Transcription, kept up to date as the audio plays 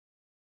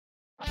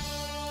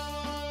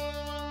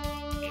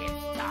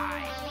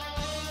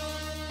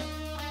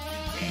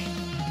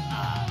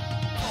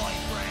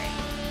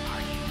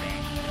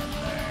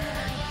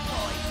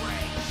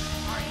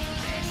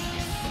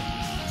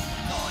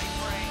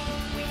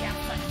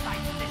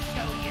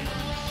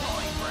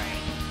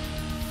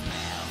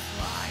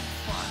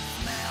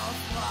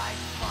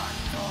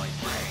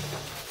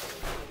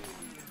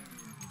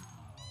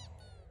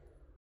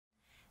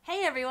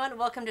everyone,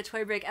 welcome to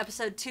Toy Break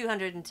episode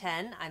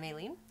 210. I'm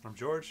Aileen. I'm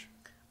George.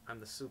 I'm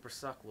the Super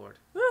Sucklord.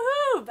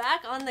 Woohoo!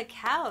 Back on the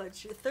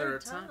couch.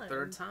 Third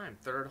time.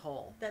 Third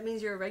hole. That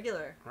means you're a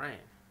regular. Right.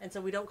 And so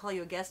we don't call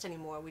you a guest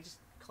anymore, we just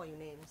call you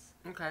names.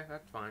 Okay,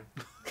 that's fine.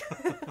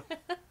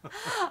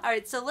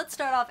 Alright, so let's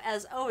start off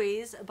as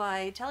always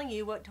by telling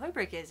you what Toy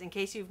Break is, in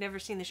case you've never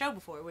seen the show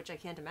before, which I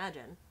can't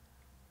imagine.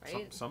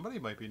 Right? Somebody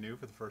might be new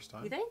for the first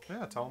time. You think?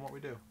 Yeah, tell them what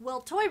we do.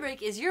 Well, Toy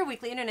Break is your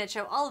weekly internet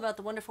show all about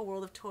the wonderful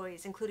world of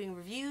toys, including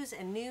reviews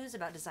and news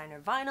about designer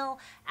vinyl,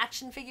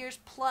 action figures,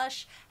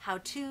 plush,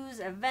 how-tos,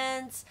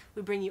 events.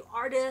 We bring you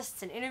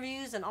artists and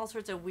interviews and all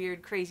sorts of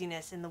weird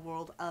craziness in the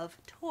world of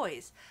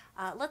toys.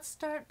 Let's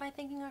start by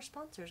thanking our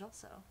sponsors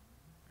also.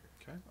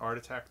 Okay. Art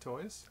Attack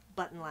Toys.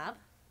 Button Lab.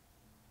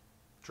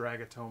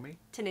 Dragatomy.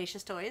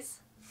 Tenacious Toys.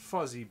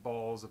 Fuzzy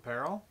Balls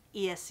Apparel.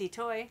 ESC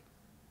Toy.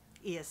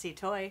 ESC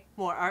Toy.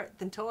 More art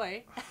than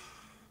toy.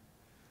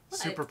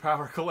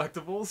 Superpower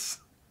Collectibles.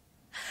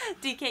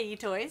 DKE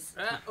Toys.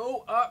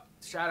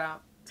 Shout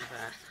out to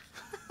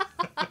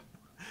that.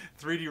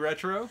 3D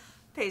Retro.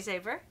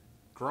 Paysaver.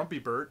 Grumpy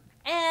Bert.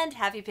 And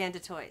Happy Panda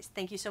Toys.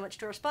 Thank you so much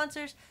to our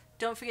sponsors.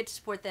 Don't forget to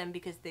support them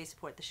because they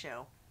support the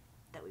show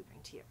that we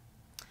bring to you.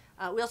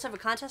 We also have a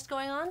contest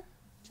going on. Would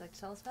you like to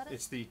tell us about it?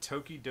 It's the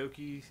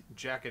Tokidoki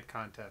Jacket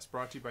Contest,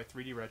 brought to you by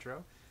 3D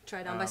Retro.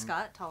 Tried on by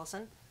Scott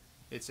Tollison.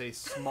 It's a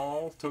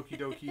small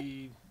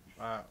Tokidoki,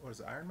 what is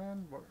it, Iron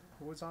Man?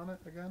 Who was on it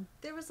again?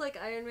 There was like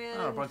Iron Man,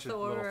 a bunch of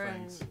Thor, little and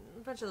things.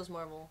 a bunch of those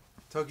Marvel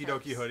Tokidoki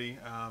types. hoodie.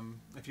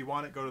 If you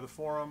want it, go to the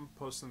forum,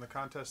 post in the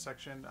contest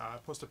section,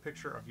 post a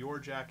picture of your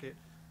jacket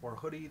or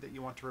hoodie that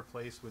you want to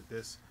replace with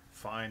this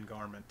fine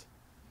garment.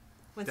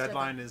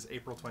 Deadline is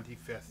April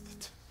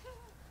 25th.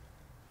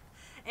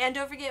 And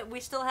don't forget, we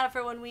still have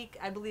for 1 week,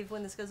 I believe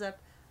when this goes up,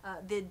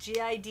 the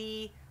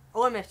GID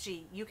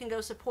OMFG. You can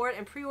go support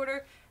and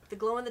pre-order the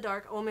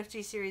glow-in-the-dark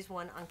OMFG Series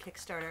 1 on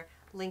Kickstarter.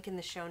 Link in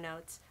the show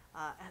notes.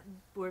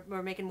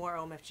 We're making more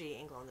OMFG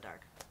in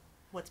glow-in-the-dark.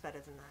 What's better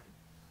than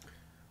that?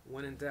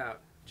 When in doubt,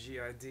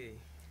 GID.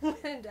 When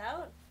in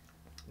doubt?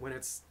 When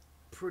it's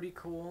pretty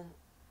cool,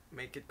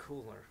 make it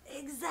cooler.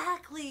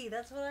 Exactly!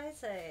 That's what I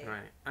say.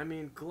 Right. I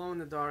mean,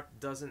 glow-in-the-dark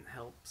doesn't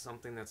help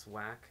something that's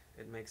whack.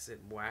 It makes it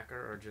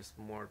whacker or just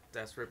more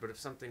desperate. But if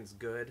something's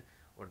good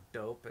or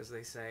dope, as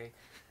they say,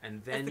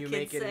 and then you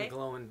make it in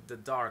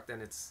glow-in-the-dark,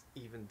 then it's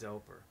even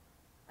doper.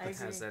 It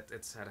has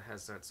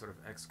that sort of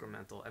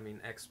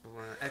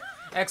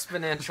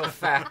exponential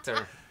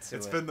factor to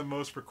It's been the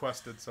most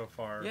requested so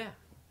far. Yeah.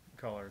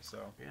 Color, so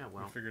yeah,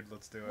 well, we figured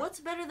let's do it. What's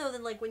better though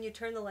than like when you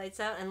turn the lights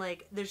out and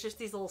like there's just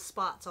these little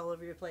spots all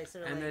over your place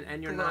that are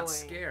and you're glowing. not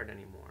scared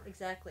anymore.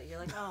 Exactly. You're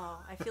like, oh,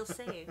 I feel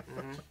safe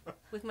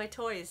with my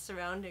toys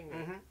surrounding me.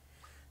 Mm-hmm.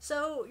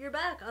 So you're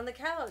back on the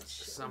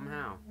couch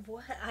somehow.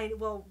 What?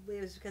 Well,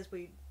 it was because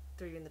we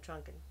threw you in the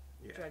trunk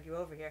and dragged you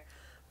over here.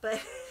 But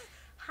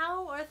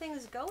how are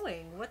things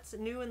going? What's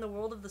new in the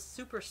world of the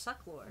Super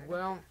Sucklord?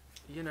 Well,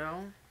 you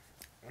know,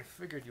 I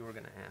figured you were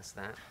gonna ask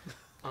that.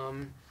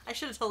 I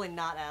should have totally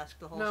not asked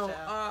the whole no,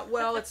 show.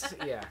 Well, it's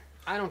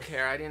I don't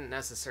care. I didn't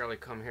necessarily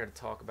come here to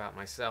talk about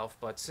myself,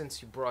 but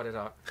since you brought it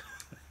up,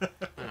 you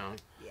know.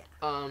 Yeah.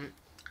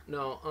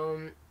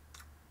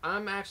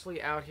 I'm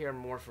actually out here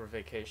more for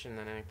vacation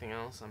than anything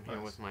else. I'm here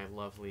Nice. with my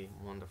lovely,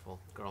 wonderful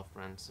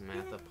girlfriend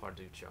Samantha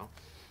Parduccio.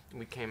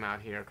 We came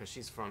out here because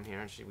she's from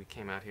here, and we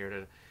came out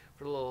here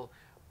for a little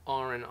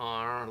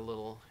R&R, a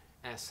little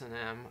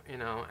S&M, you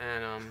know,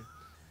 and a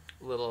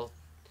little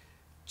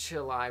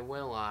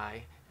will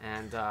I.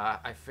 And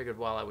I figured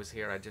while I was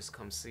here, I'd just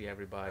come see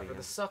everybody. The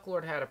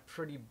Sucklord had a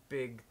pretty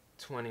big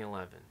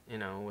 2011. You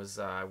know,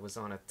 I was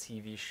on a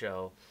TV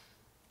show,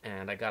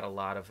 and I got a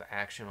lot of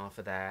action off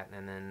of that.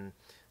 And then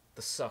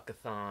the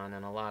Suckathon,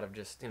 and a lot of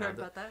just, you know, Heard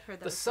that.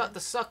 the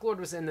Sucklord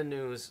was in the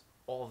news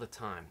all the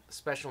time,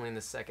 especially in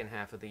the second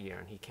half of the year.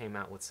 And he came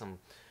out with some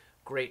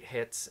great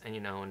hits, and you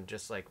know, and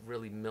just like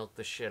really milked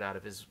the shit out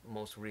of his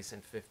most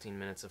recent 15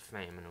 minutes of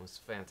fame, and it was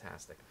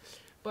fantastic.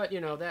 But you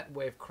know, that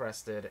wave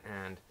crested,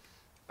 and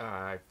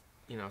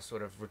you know,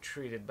 sort of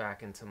retreated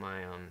back into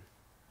my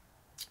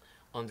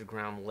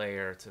underground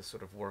layer to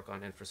sort of work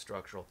on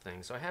infrastructural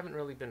things. So I haven't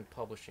really been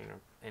publishing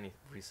any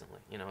recently.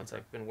 You know, it's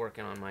like been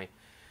working on my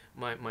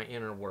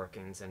inner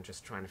workings and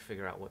just trying to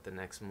figure out what the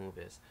next move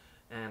is.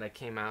 And I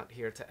came out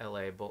here to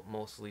LA, but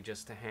mostly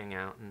just to hang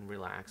out and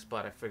relax.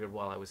 But I figured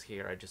while I was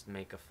here, I'd just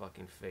make a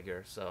fucking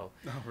figure. So.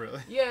 Oh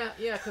really? Yeah,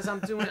 because I'm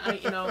doing,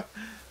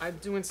 I'm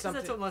doing something.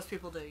 That's what most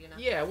people do, you know.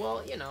 Yeah,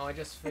 well, you know, I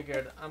just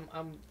figured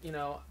you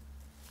know,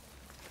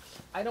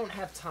 I don't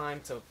have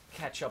time to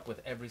catch up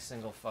with every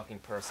single fucking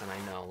person I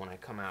know when I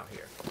come out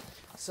here.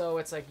 So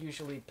it's like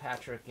usually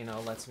Patrick, you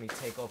know, lets me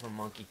take over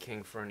Monkey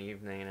King for an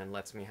evening and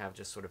lets me have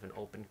just sort of an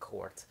open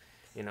court,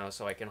 you know,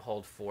 so I can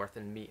hold forth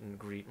and meet and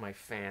greet my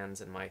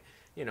fans and my,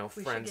 you know,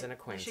 friends and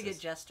acquaintances. We should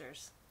get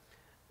jesters.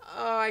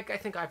 I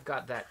think I've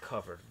got that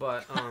covered,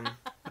 but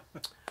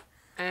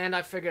and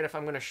I figured if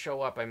I'm going to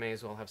show up, I may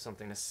as well have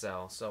something to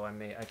sell. So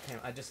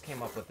I just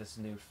came up with this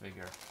new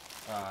figure.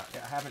 I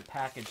haven't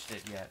packaged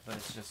it yet, but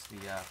it's just the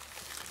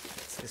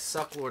It's the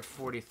Sucklord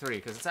 43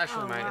 because it's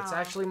actually it's wow.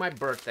 actually my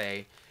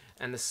birthday,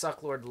 and the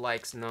Sucklord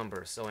likes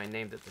numbers, so I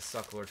named it the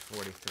Sucklord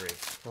 43.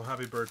 Well,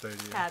 happy birthday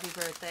to you. Happy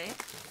birthday.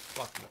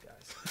 Fuck you guys.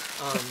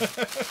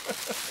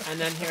 And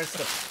then here's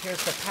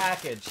the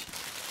package.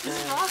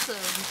 This is awesome.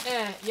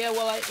 Yeah.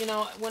 Well,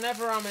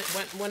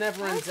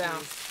 whenever in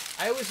doubt,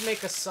 I always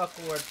make a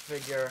Sucklord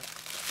figure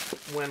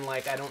when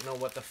like I don't know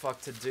what the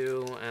fuck to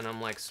do, and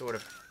I'm like sort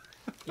of,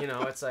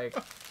 it's like.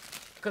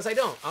 Because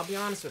I'll be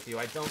honest with you,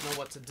 I don't know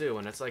what to do,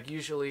 and it's like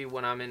usually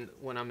when I'm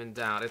in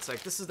doubt, it's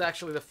like this is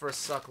actually the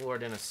first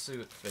Sucklord in a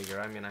suit figure.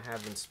 I mean, I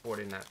have been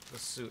sporting the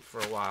suit for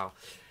a while,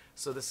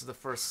 so this is the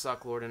first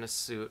Sucklord in a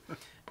suit.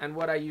 And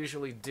what I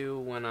usually do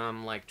when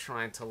I'm like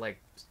trying to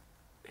like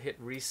hit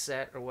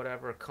reset or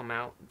whatever, come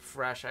out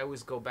fresh, I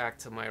always go back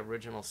to my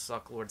original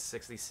Sucklord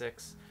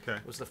 66. Okay.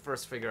 It was the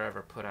first figure I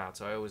ever put out,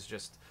 so I always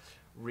just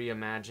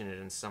reimagine it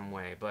in some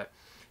way. But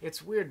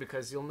it's weird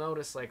because you'll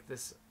notice like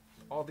this.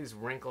 All these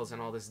wrinkles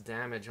and all this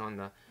damage on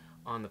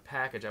the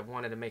package. I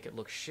wanted to make it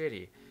look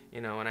shitty,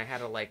 and I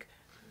had to like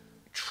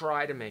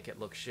try to make it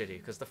look shitty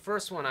because the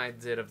first one I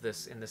did of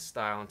this in this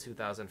style in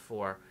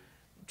 2004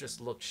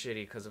 just looked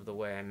shitty because of the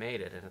way I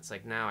made it, and it's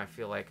like now I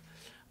feel like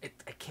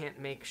I can't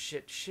make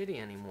shit shitty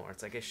anymore.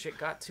 It's like shit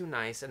got too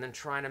nice, and then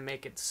trying to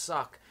make it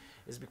suck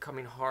is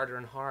becoming harder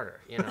and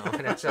harder,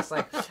 and it's just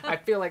like I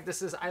feel like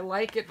I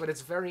like it, but it's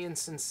very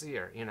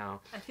insincere,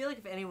 I feel like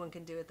if anyone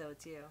can do it though,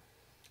 it's you.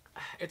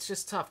 It's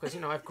just tough because,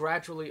 I've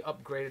gradually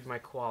upgraded my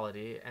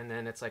quality, and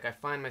then it's like I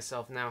find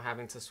myself now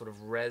having to sort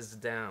of res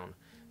down,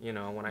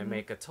 when I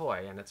make a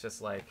toy, and it's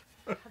just like...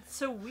 That's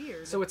so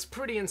weird. So it's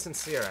pretty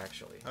insincere,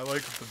 actually. I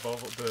like the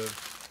bubble,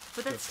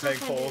 the that's peg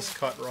holes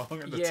cut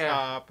wrong at the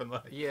top, and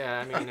like...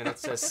 Yeah, I mean, and it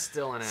says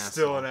still an asshole.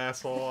 Still an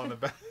asshole on the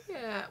back.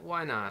 Yeah,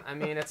 why not? I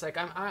mean, it's like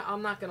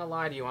I'm not gonna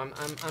lie to you. I'm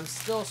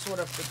still sort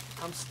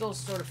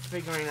of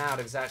figuring out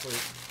exactly.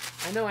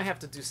 I know I have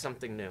to do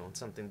something new and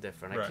something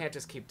different. Right. I can't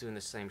just keep doing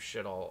the same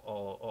shit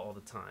all the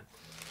time.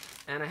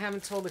 And I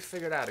haven't totally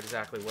figured out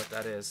exactly what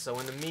that is. So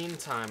in the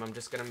meantime, I'm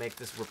just going to make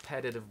this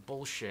repetitive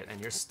bullshit, and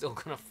you're still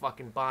going to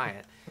fucking buy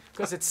it.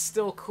 Because it's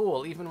still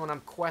cool, even when I'm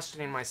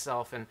questioning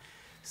myself and,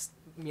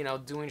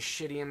 doing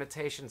shitty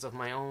imitations of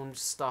my own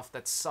stuff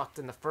that sucked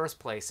in the first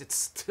place. It's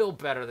still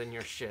better than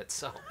your shit,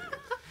 so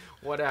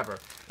whatever.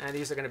 And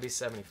these are going to be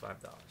 $75.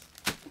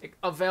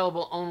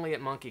 Available only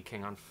at Monkey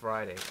King on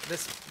Friday.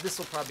 This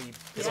will probably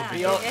it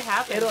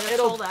happened. It'll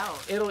sold out.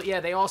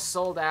 They all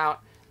sold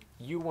out.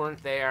 You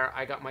weren't there.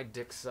 I got my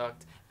dick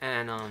sucked,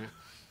 and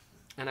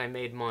I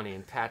made money,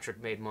 and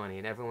Patrick made money,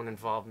 and everyone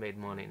involved made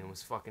money, and it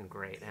was fucking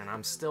great. And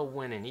I'm still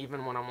winning,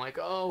 even when I'm like,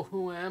 oh,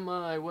 who am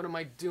I? What am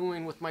I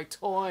doing with my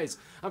toys?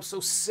 I'm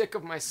so sick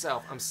of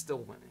myself. I'm still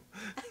winning.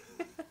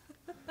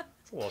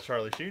 It's a little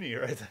Charlie Sheen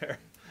right there.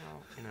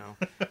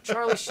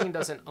 Charlie Sheen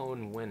doesn't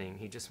own winning.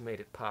 He just made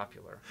it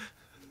popular.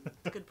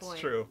 Good point.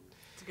 It's true.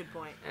 It's a good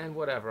point. And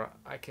whatever.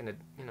 I can,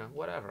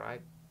 whatever. I'm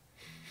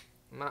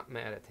not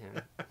mad at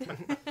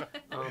him.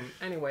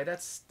 Anyway,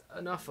 that's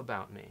enough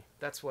about me.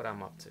 That's what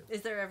I'm up to.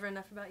 Is there ever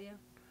enough about you?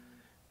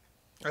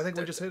 I think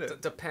we just hit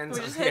it. Depends.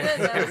 We just hit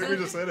it. We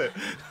just hit it.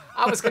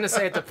 I was going to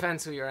say it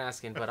depends who you're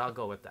asking, but I'll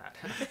go with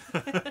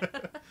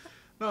that.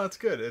 No, it's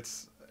good.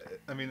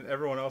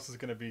 Everyone else is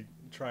going to be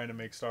trying to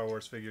make Star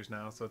Wars figures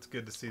now, so it's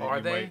good to see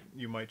that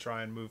you might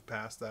try and move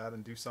past that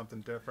and do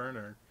something different,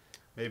 or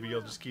maybe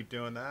you'll just keep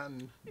doing that.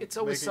 And it's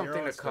always something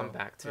to come style.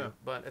 back to, Yeah.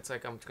 but it's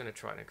like I'm going to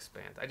try and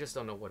expand. I just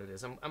don't know what it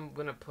is. I'm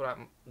going to put out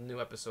a new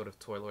episode of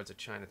Toy Lords of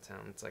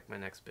Chinatown. It's like my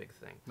next big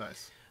thing.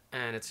 Nice.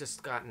 And it's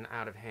just gotten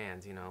out of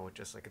hand,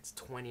 it's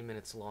 20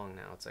 minutes long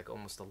now. It's like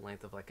almost the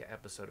length of like an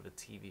episode of a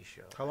TV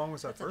show. How long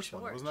was that That's first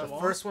one? short. Wasn't that The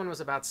long? first one was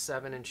about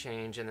 7 and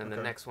change, and then the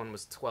Okay. next one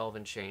was 12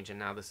 and change, and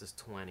now this is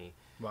 20.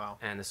 Wow.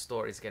 And the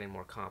story's getting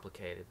more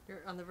complicated.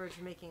 You're on the verge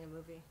of making a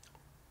movie.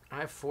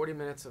 I have 40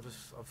 minutes of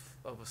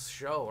a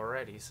show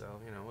already, so,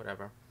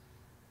 whatever.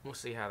 We'll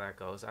see how that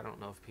goes. I don't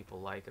know if people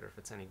like it or if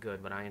it's any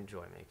good, but I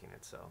enjoy making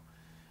it, so.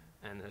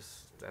 And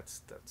that's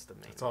the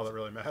main. That's all that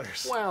really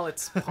matters. Well,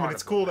 it's part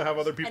it's of cool the to have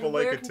other people and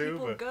like where it can too.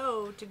 people But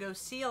go to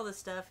see all this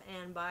stuff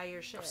and buy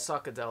your shit?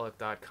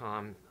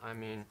 Suckadelic.com. I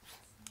mean,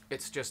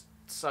 it's just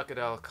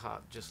Suckadelic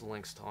just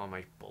links to all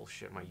my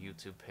bullshit, my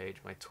YouTube page,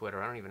 my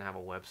Twitter. I don't even have a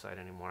website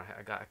anymore.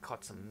 I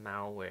caught some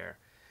malware,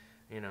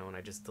 and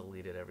I just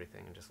deleted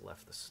everything and just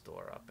left the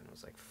store up, and it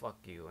was like, fuck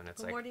you. And it's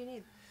What like, more do you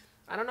need?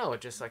 I don't know.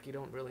 It's just like you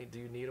don't really. Do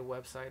you need a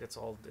website? It's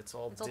all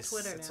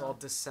Twitter It's now. all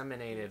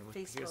disseminated.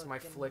 Facebook Here's my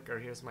and-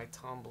 Flickr. Here's my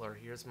Tumblr.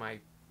 Here's my.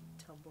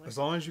 Tumblr. as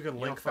long as you can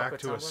You link don't fuck back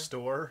with to a Tumblr?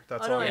 store,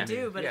 that's Oh no, all I you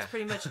do, need. but Yeah. it's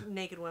pretty much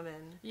naked women.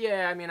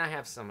 Yeah, I mean, I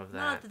have some of that.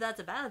 Not that that's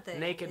a bad thing.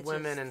 Naked It's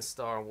women just and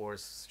Star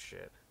Wars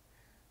shit.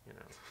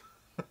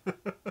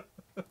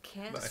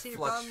 can't Nice. see a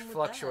problem with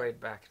Fluctuate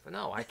back. But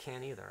no, I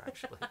can't either,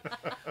 actually.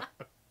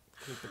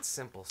 Keep it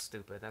simple,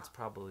 stupid. That's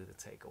probably the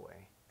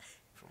takeaway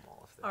from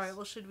all of this. that. All right,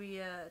 well, should we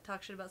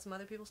talk shit about some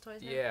other people's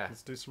toys now? Yeah.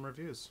 Let's do some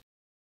reviews.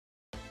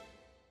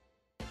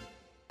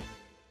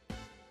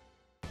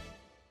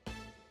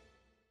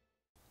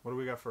 What do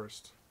we got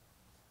first?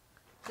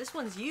 This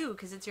one's you,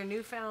 because it's your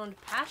newfound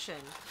passion.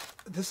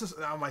 This is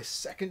now my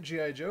second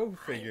G.I. Joe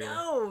figure.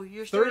 No,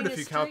 you're Third if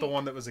you count the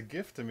one that was a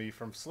gift to me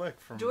from Slick.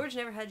 George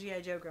never had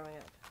G.I. Joe growing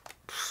up.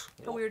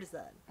 How weird is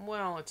that?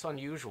 Well, it's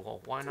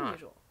unusual. Why not?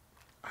 Unusual.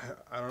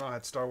 I don't know. I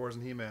had Star Wars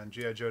and He-Man.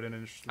 G.I. Joe didn't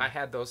interest me. I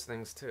had those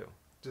things too.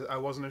 I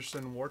wasn't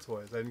interested in war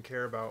toys. I didn't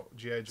care about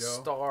G.I. Joe.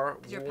 Star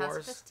You're a Wars.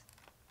 pacifist?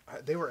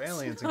 They were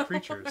aliens and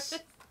creatures.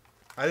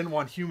 I didn't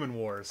want human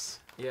wars.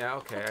 Yeah,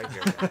 okay, I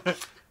get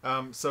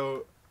that.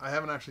 So I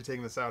haven't actually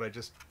taken this out. I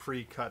just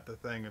pre-cut the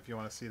thing. If you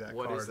want to see that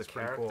What card, is the it's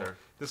pretty cool. character?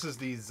 This is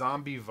the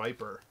Zombie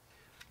Viper.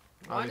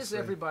 Why Obviously,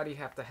 does everybody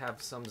have to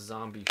have some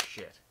zombie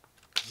shit?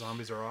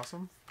 Zombies are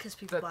awesome? Because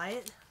people buy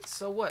it?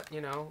 So what,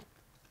 you know?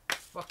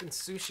 Fucking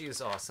sushi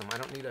is awesome. I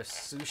don't need a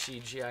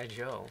sushi G.I.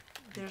 Joe.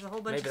 There's a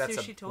whole bunch Maybe of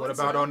that's sushi toys. What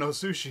about Oh No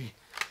Sushi?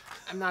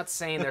 I'm not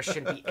saying there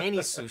shouldn't be any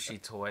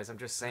sushi toys. I'm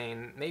just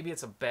saying maybe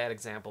it's a bad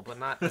example, but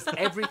not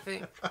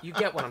everything. You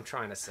get what I'm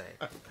trying to say.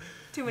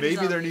 Too many Maybe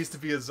zombies. there needs to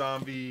be a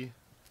Zombie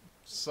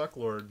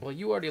Sucklord. Well,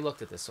 you already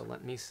looked at this, so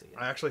let me see it.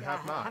 I actually Yeah,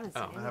 have I not. haven't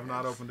seen I have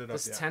not opened it up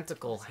This yet.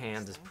 tentacle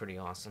hand is pretty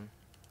awesome.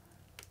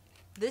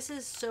 This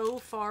is so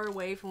far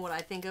away from what I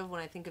think of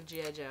when I think of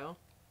G.I. Joe.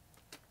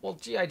 Well,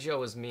 G.I.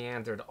 Joe has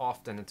meandered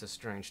often into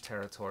strange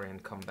territory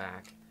and come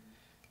back.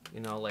 You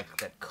know, like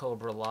that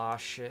Cobra Law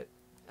shit.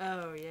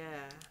 Oh,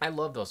 yeah. I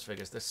love those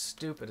figures. They're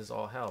stupid as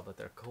all hell, but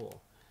they're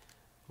cool.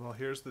 Well,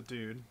 here's the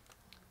dude.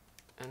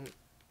 And,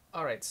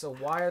 alright, so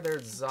why are there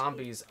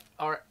zombies?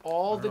 Are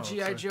all the know,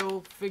 G.I. it's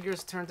Joe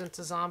figures turned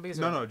into zombies?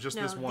 No, or- no, just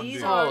No, this one these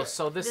dude. are- Oh,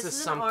 so this is This is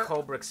an some art-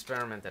 Cobra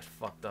experiment that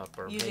fucked up,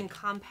 or Using maybe-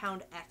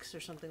 Compound X or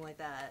something like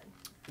that.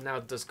 Now,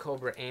 does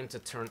Cobra aim to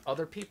turn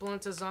other people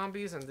into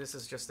zombies, and this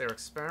is just their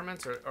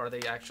experiments, or are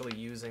they actually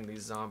using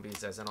these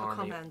zombies as an Or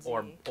army, Compound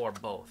or Z.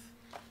 both?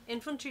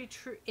 Infantry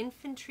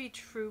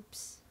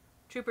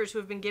troopers who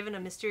have been given a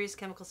mysterious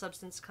chemical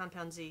substance,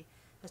 Compound Z,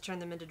 has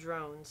turned them into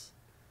drones.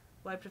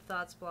 Wiped of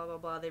thoughts, blah, blah,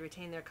 blah. They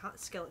retain their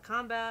skill at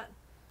combat.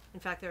 In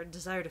fact, their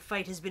desire to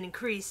fight has been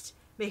increased,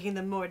 making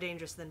them more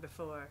dangerous than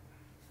before.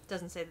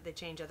 Doesn't say that they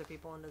change other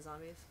people into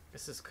zombies.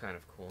 This is kind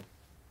of cool.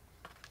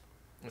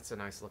 It's a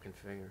nice looking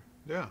figure.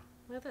 Yeah.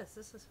 Look at this.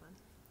 This is fun.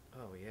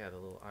 Oh yeah, the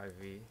little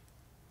IV.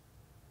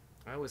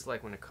 I always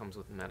like when it comes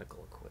with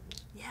medical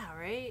equipment. Yeah,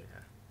 right?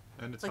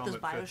 Yeah. And its Like those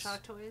helmet fits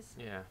Bioshock toys.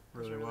 Yeah.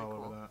 really really well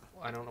cool. over that.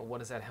 I don't know,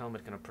 what is that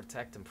helmet going to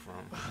protect him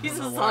from? He's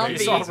a know why zombie.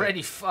 He's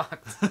already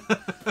fucked.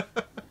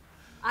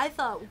 I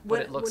thought But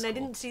when, it looks when I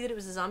cool. didn't see that it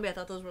was a zombie, I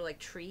thought those were like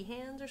tree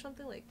hands or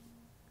something. Like,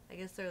 I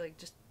guess they're like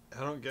just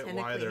I don't get why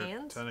Technically they're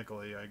hands?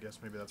 technically. I guess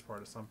maybe that's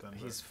part of something. but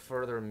He's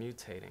further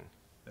mutating.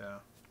 yeah.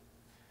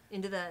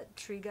 into that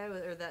tree guy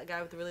with, or that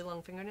guy with the really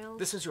long fingernails.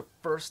 This is your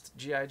first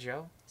G.I.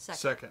 Joe?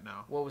 Second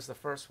now. What was the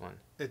first one?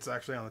 It's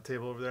actually on the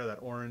table over there. That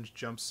orange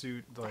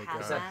jumpsuit, like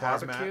hazmat. Is that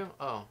Hazmat. barbecue?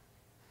 Oh,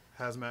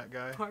 hazmat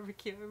guy.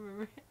 Barbecue. I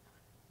remember.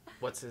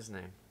 what's his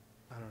name?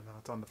 I don't know.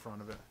 It's on the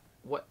front of it.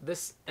 What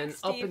this and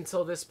up Steve.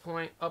 until this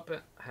point,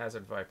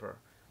 Hazard Viper.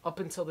 Up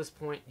until this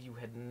point, you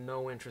had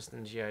no interest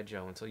in G.I.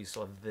 Joe until you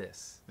saw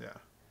this. Yeah.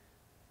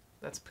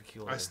 That's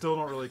peculiar. I still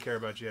don't really care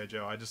about G.I.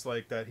 Joe. I just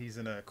like that he's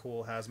in a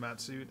cool hazmat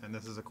suit, and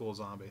this is a cool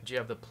zombie. Do you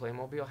have the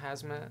Playmobil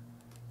hazmat?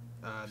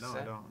 No, I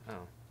set? don't. Oh.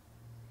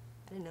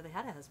 I didn't know they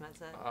had a hazmat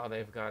set. Oh,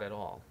 they've got it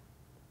all.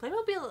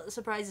 Playmobil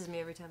surprises me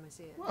every time I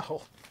see it.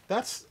 Well,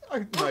 that's a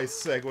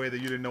nice segue that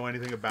you didn't know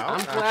anything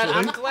about. I'm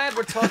actually. glad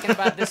we're talking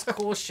about this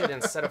cool shit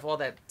instead of all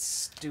that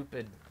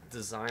stupid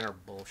designer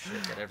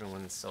bullshit that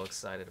everyone's so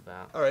excited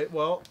about. All right.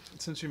 Well,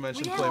 since you We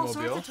mentioned have all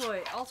sorts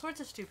Playmobil, of all sorts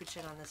of stupid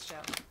shit on this show.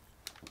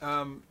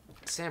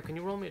 Sam, can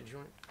you roll me a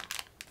joint?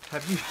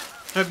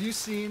 have you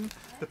seen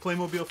the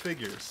Playmobil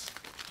figures?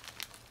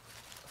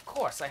 Of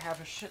course, I have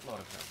a shitload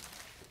of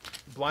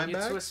them. Blind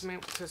Can you bags?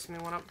 twist me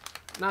one up?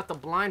 Not the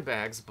blind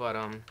bags, but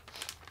Actually,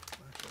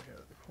 here,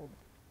 hold on.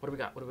 what do we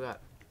got? What do we got?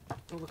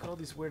 Oh, look at all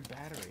these weird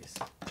batteries.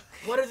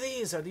 What are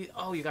these? Are these?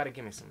 Oh, you got to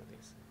give me some of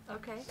these.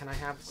 Okay. Can I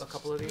have a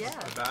couple of these? Yeah.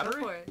 A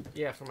battery? Go for it.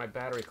 Yeah, for my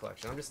battery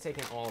collection. I'm just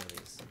taking all of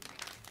these.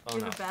 Oh You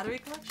no. have a battery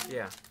collection?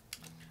 Yeah.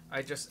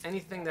 I just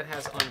anything that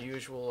has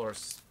unusual or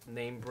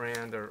name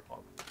brand or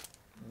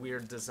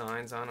weird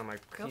designs on them, I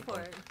Go keep for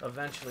them. it.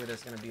 Eventually,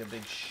 there's gonna be a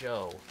big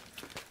show.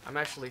 I'm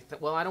actually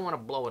well, I don't want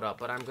to blow it up,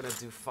 but I'm gonna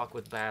do fuck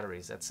with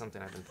batteries. That's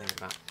something I've been thinking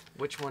about.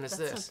 Which one is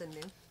That's this? something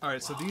new. All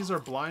right. So these are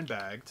blind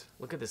bagged.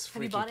 Look at this Have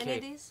you freaky bought any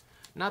of cape. these?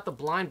 Not the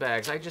blind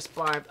bags. I just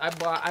buy.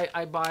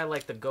 I buy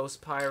like the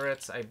Ghost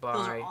Pirates. I buy.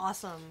 Those are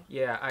awesome.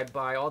 Yeah, I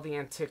buy all the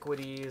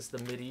antiquities, the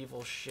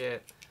medieval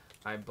shit.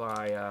 I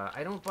buy.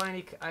 I don't buy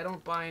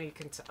any.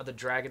 The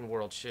Dragon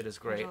World shit is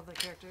great. There's all the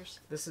characters.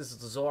 This is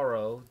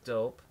Zorro,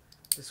 dope.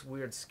 This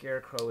weird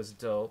scarecrow is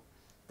dope.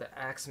 The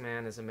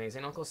Axeman is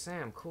amazing. Uncle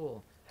Sam,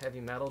 cool. Heavy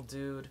metal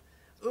dude.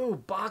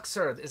 Ooh,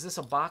 boxer. Is this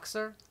a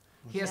boxer?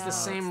 He has No, the it's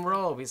same not.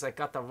 robe. He's like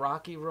got the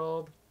Rocky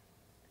robe.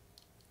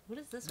 What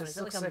is this one? Is This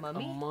it looks like a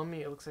mummy? a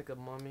mummy. It looks like a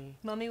mummy.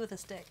 Mummy with a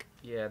stick.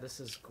 Yeah, this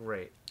is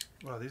great.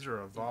 Wow, these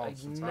are I evolved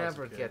since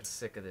never I was a kid. get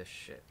sick of this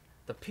shit.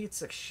 The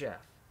pizza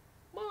chef.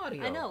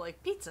 Mario. I know,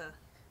 like pizza.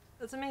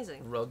 That's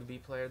amazing. Rugby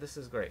player. This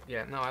is great.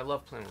 Yeah, no, I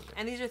love Playmobil.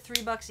 And these are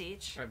 $3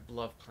 each. I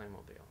love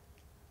Playmobil.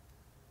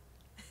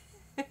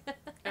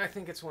 I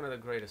think it's one of the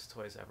greatest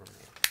toys ever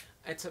made.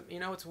 It's you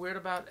know what's weird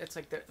about it's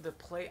like the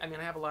play. I mean,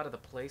 I have a lot of the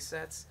play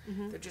sets.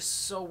 They're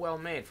just so well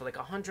made. For like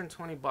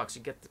 $120,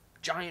 you get the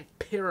giant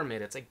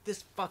pyramid. It's like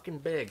this fucking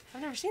big.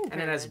 I've never seen the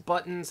pyramid. And it has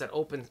buttons that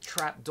open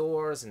trap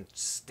doors and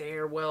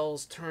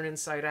stairwells turn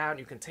inside out. And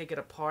you can take it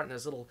apart, and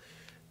there's little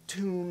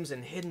tombs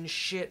and hidden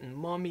shit and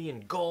mummy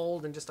and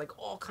gold and just like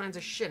all kinds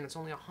of shit. And it's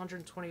only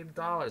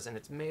 $120, and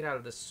it's made out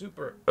of this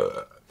super,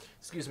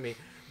 excuse me,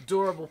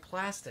 durable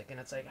plastic. And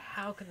it's like,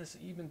 how can this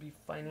even be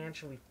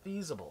financially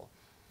feasible?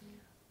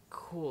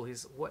 Cool.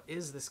 What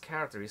is this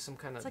character? He's some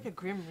kind of... It's like a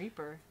Grim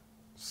Reaper.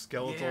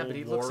 Skeletal yeah, but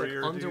he warrior, looks like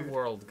dude.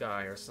 Underworld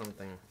guy or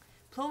something.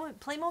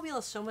 Playmobil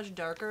is so much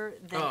darker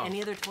than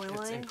any other toy line.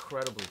 It's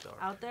incredibly dark.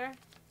 Out there.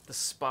 The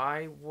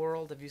Spy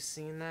World, have you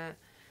seen that?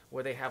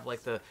 Where they have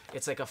like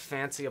it's like a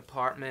fancy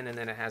apartment, and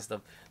then it has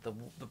the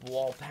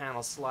wall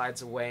panel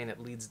slides away, and it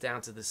leads down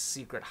to this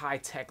secret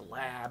high-tech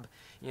lab,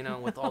 you know,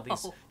 with all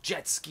these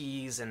jet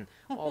skis and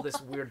all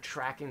this weird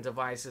tracking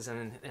devices,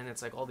 and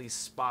it's like all these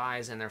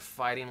spies, and they're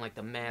fighting like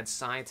the mad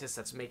scientist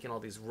that's making all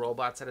these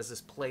robots. That is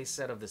this play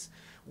set of this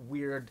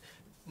weird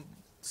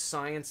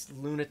science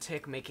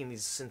lunatic making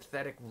these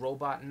synthetic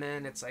robot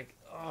men. It's like,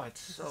 oh,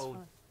 it's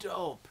so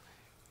dope.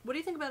 What do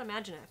you think about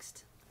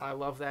Imaginext? I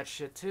love that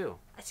shit too.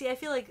 See, I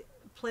feel like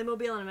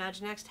Playmobil and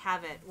Imaginext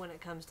have it when it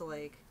comes to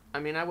like... I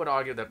mean, I would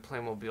argue that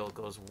Playmobil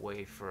goes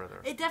way further.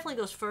 It definitely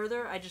goes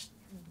further.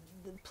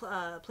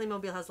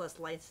 Playmobil has less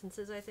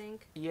licenses, I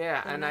think.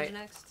 Yeah, than and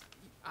Imaginext.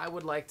 I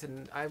would like to...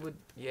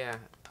 yeah.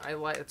 That's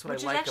what Which I like about Playmobil.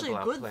 Which is actually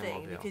a good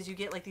thing, because you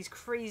get like these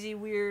crazy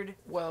weird...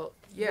 Well,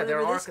 yeah,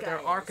 they're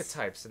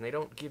archetypes, and they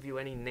don't give you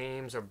any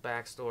names or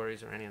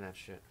backstories or any of that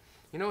shit.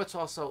 You know what's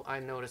also I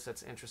noticed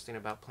that's interesting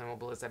about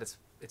Playmobil is that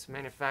it's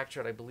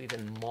manufactured, I believe,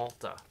 in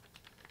Malta.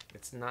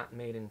 It's not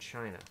made in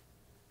China.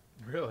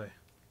 Really?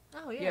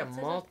 Oh yeah. Yeah,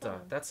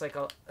 Malta. That's like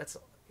that's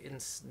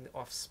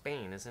off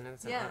Spain, isn't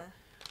it?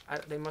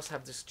 They must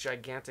have this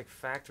gigantic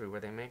factory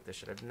where they make this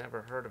shit. I've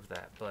never heard of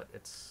that, but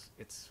it's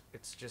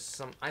just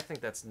some. I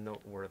think that's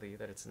noteworthy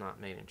that it's not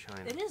made in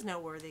China. It is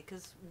noteworthy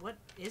because what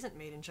isn't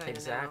made in China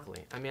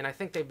exactly. now? I mean, I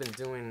think they've been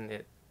doing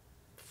it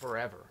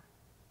forever.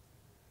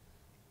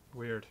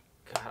 Weird.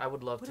 God, I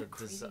would love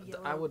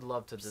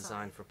to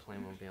design for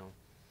Playmobil.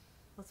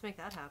 Let's make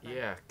that happen.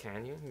 Yeah,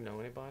 can you? You know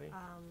anybody?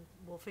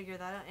 We'll figure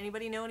that out.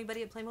 Anybody know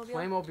anybody at Playmobil?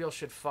 Playmobil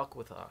should fuck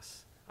with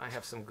us. I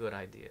have some good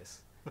ideas.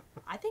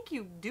 I think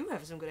you do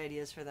have some good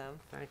ideas for them.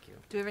 Thank you.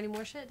 Do we have any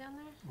more shit down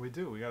there? We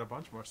do. We got a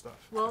bunch more stuff.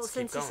 Well,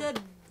 since you said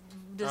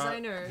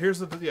designer here's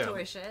the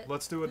toy shit.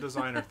 Let's do a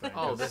designer thing.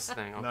 Oh, this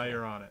thing. Okay. Now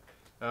you're on it.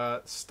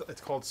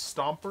 It's called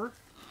Stomper.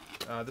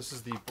 This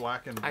is the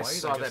black and white. I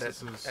saw that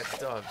at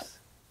Dove's.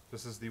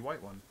 This is the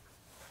white one.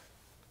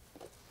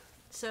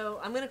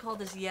 So I'm gonna call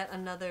this yet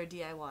another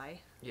DIY.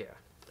 Yeah,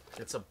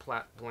 it's a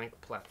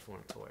blank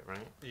platform toy,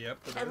 right? Yep.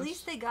 At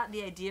least they got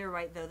the idea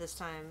right though this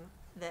time.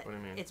 That what do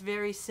you mean? It's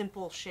very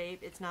simple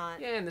shape. It's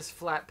not. Yeah, and this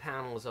flat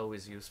panel is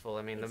always useful.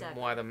 I mean,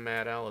 Exactly. why the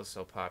Mad L is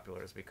so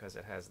popular is because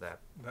it has that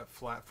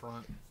flat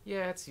front.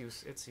 Yeah, it's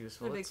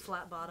useful. The big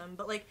flat bottom,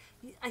 but like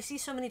I see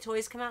so many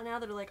toys come out now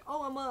that are like,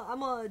 oh,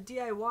 I'm a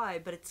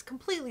DIY, but it's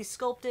completely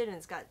sculpted and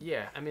it's got.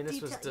 Yeah, I mean, this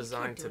was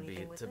designed to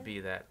be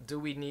that. Do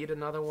we need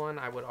another one?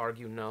 I would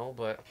argue no,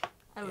 but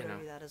I would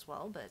argue that as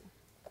well, but.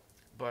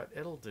 But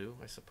it'll do,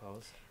 I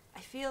suppose.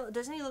 I feel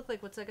doesn't he look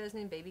like what's that guy's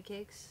name? Baby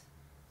Cakes.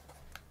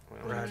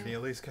 Well, Brad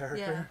Neely's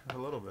character? Yeah. A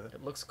little bit.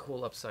 It looks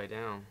cool upside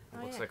down.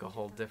 It looks like a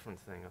whole different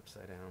thing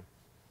upside down.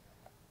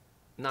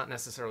 Not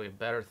necessarily a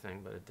better thing,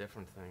 but a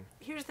different thing.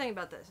 Here's the thing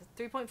about this.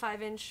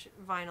 3.5-inch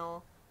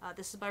vinyl.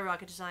 This is by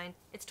Rocket Design.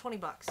 It's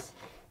 $20.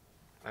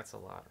 That's a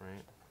lot,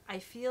 right? I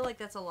feel like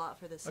that's a lot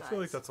for this size. I feel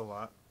like that's a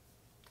lot.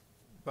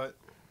 But,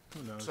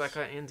 who knows? It's like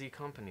an indie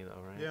company,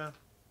 though, right? Yeah.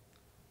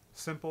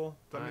 Simple.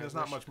 I mean, there's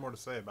not much more to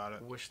say about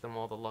it. Wish them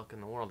all the luck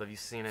in the world. Have you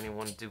seen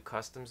anyone do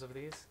customs of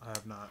these? I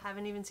have not.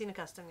 Haven't even seen a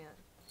custom yet.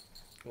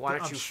 Why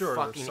don't you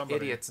fucking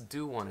idiots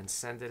do one and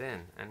send it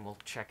in, and we'll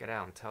check it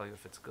out and tell you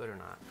if it's good or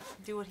not.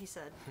 Do what he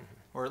said.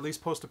 Or at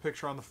least post a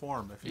picture on the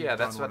forum if you. Yeah,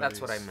 that's what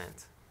I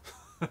meant.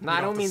 No, I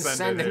don't mean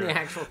send in the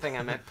actual thing.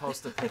 I meant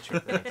post a picture.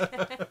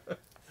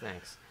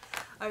 Thanks.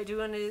 All right, do you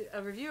want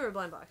a review or a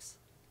blind box?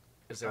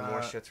 Is there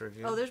more shit to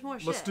review? Oh, there's more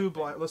shit. Let's do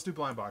blind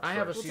box. I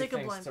have a few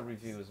things to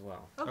review as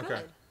well. Oh, good.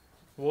 Okay.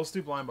 Well, let's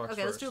do blind box first.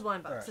 Okay, let's do a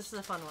blind box. Right. This is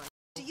a fun one.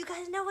 Do you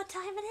guys know what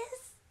time it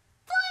is?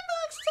 Blind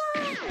box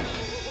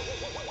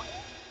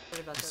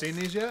time! You seen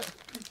these yet?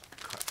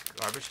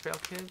 Garbage Pail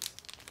Kids?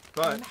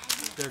 But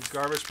they're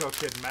Garbage Pail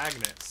Kid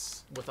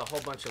magnets. With a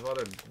whole bunch of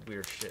other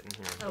weird shit in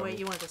here. Oh, wait,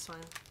 you want this one?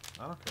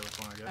 I don't care which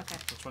one I get. Okay.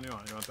 Which one do you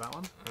want? You want that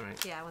one? All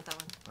right. Yeah, I want that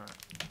one. All right.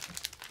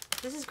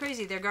 This is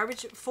crazy. They're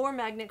 4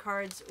 magnet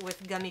cards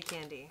with gummy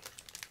candy.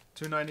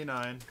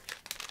 $2.99.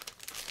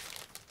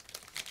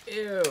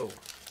 Ew.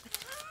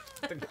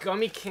 The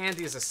gummy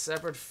candy is a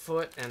severed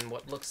foot and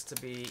what looks to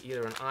be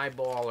either an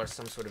eyeball or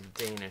some sort of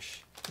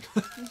Danish.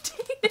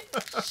 Danish?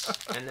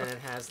 And then it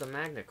has the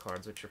magnet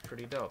cards, which are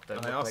pretty dope.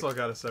 And I also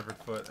got a severed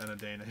foot and a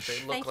Danish.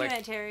 Thank you,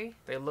 Aunt Terry.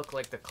 They look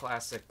like the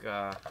classic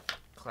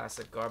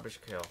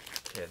Garbage Pail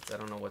Kids. I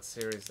don't know what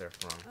series they're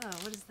from. Oh,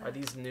 what is that? Are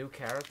these new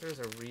characters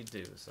or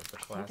redos of the I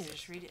think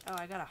classics? they're just oh,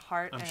 I got a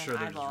heart and I'm sure an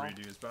they're eyeball.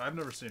 just redos, but I've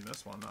never seen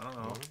this one. I don't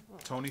know.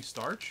 Tony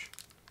Starch?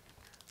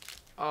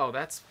 Oh,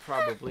 that's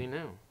probably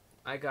new.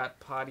 I got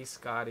Potty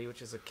Scotty,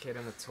 which is a kid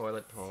in the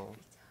toilet bowl.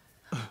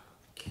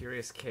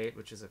 Curious Kate,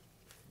 which is a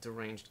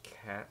deranged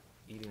cat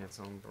eating its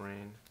own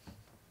brain.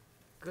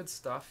 Good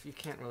stuff. You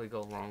can't really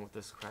go wrong with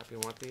this crap. You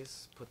want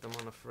these? Put them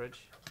on the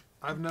fridge.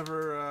 I've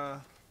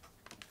never.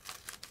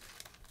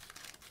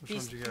 Which one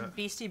did you get?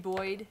 Beastie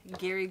Boyd,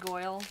 Gary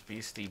Goyle.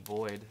 Beastie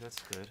Boyd.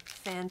 That's good.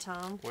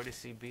 Phantom. Where do you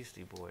see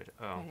Beastie Boyd?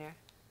 Oh. Right here.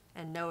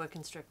 And Noah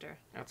Constrictor.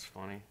 That's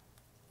funny.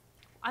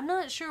 I'm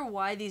not sure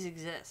why these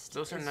exist.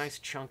 Those are nice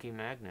chunky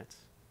magnets.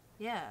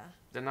 Yeah.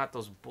 They're not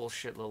those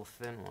bullshit little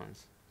thin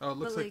ones. Oh, it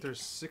looks like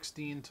there's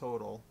 16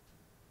 total.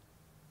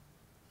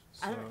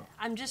 So.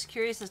 I'm just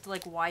curious as to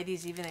like why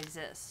these even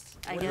exist.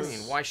 What do you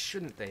mean? Why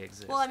shouldn't they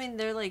exist? Well, I mean,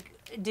 they're like.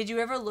 Did you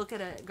ever look at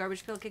a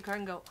Garbage Pail Kid card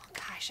and go, oh,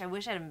 "Gosh, I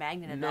wish I had a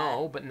magnet in that"?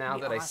 No, but now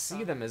that I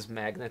see them as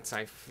magnets,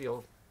 I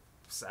feel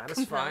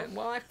satisfied. No.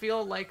 Well, I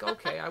feel like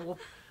okay,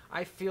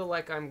 I feel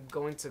like I'm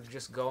going to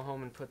just go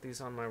home and put these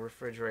on my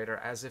refrigerator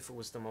as if it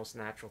was the most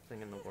natural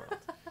thing in the world.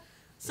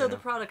 So the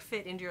product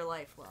fit into your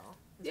life well.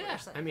 Yeah,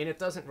 I mean, it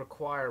doesn't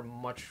require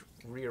much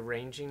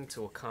rearranging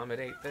to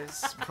accommodate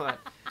this, but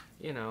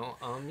you know,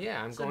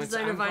 yeah, I'm going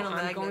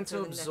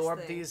to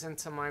absorb these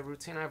into my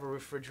routine. I have a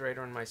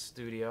refrigerator in my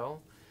studio.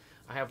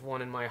 I have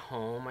one in my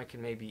home. I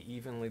can maybe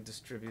evenly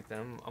distribute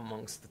them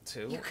amongst the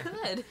two. You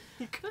could.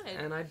 You could.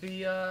 And I'd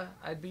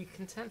be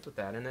content with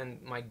that. And then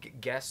my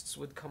guests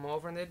would come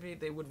over and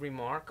they would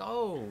remark,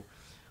 "Oh,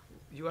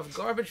 you have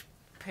Garbage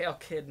Pail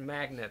Kid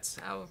magnets.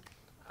 How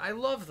I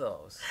love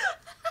those."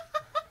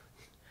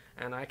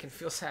 And I can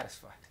feel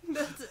satisfied.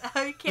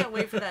 I can't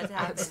wait for that to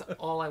happen. That's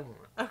all I want.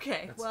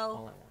 Okay, That's all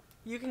I want.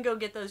 You can go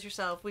get those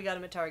yourself. We got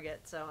them at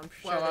Target, so I'm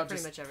sure they're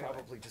pretty much everywhere.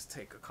 Probably just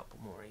take a couple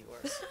more of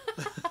yours.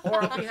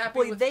 Or I'll be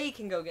happy they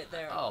can go get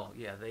their own. Oh,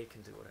 yeah, they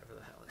can do whatever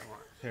the hell they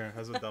want. Here, it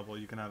has a double.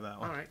 You can have that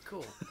one. All right,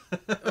 cool.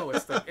 Oh,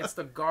 it's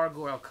the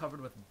gargoyle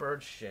covered with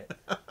bird shit.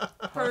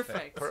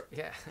 Perfect.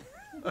 Yeah.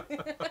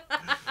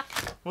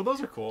 Well,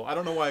 those are cool. I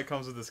don't know why it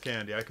comes with this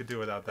candy. I could do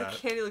without that. The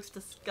candy looks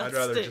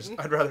disgusting.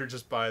 I'd rather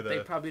just buy the. They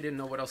probably didn't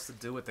know what else to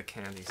do with the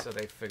candy, so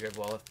they figured,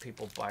 well, if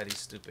people buy these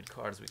stupid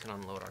cards, we can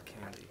unload our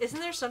candy. Isn't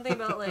there something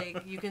about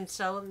like you can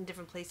sell it in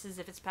different places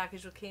if it's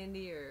packaged with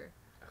candy or?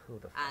 Who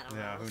the fuck? I don't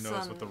know. Yeah, who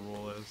knows what the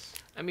rule is?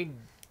 I mean,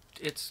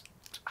 I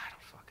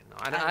don't fucking know.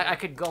 I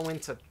could go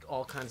into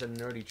all kinds of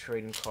nerdy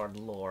trading card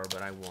lore,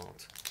 but I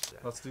won't. Yeah.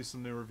 Let's do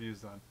some new reviews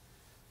then.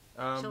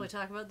 Shall we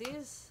talk about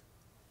these?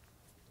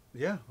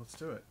 Yeah, let's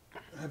do it.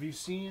 Have you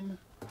seen?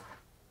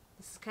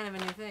 This is kind of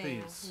a new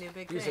thing. New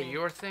big thing. These are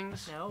your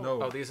things?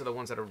 No. Oh, these are the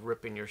ones that are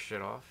ripping your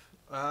shit off?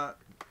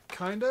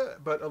 Kinda,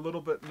 but a little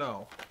bit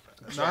no.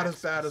 Not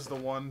as bad as the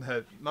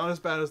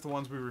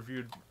ones we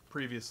reviewed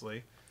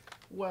previously.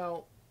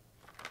 Well,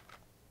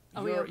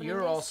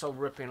 you're also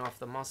ripping off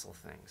the muscle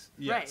things.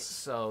 Yes. Right.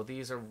 So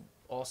these are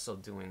also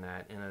doing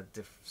that in a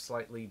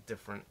slightly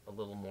different, a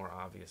little more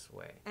obvious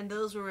way. And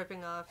those were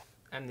ripping off.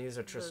 And these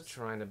are just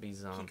trying to be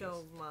zombies.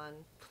 Kikomon.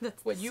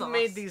 That's Well, you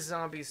made these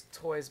zombies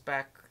toys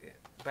back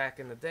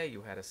in the day.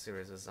 You had a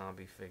series of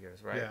zombie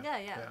figures, right? Yeah.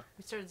 Yeah.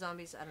 We started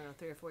zombies, I don't know,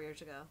 3 or 4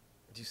 years ago.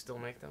 Do you still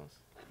make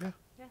those?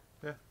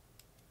 Yeah.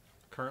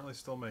 Currently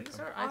still make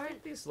them. I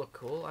think these look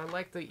cool. I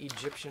like the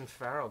Egyptian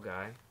pharaoh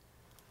guy.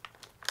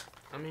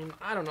 I mean,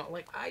 I don't know.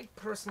 Like, I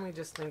personally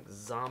just think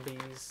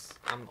zombies,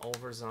 I'm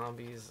over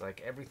zombies.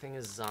 Like, everything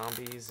is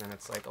zombies, and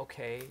it's like,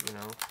 okay, you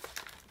know.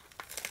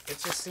 It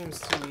just seems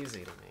too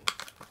easy to me.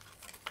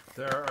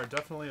 There are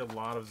definitely a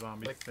lot of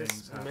zombie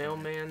things. This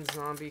mailman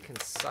zombie can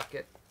suck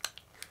it.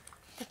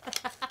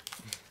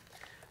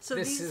 So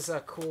this is a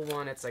cool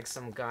one. It's like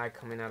some guy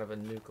coming out of a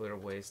nuclear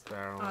waste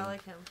barrel. Oh, I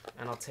like him.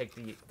 And I'll take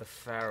the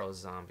pharaoh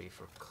zombie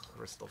for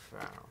Crystal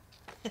Pharaoh.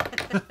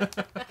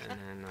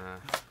 And then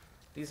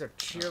these are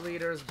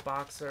cheerleaders,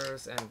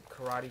 boxers, and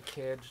Karate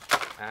Kid.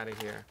 Out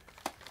of here.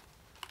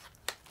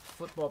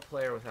 Football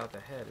player without the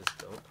head is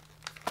dope.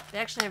 They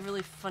actually have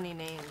really funny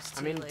names, too.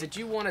 I mean, did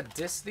you want to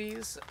diss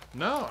these?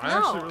 No, I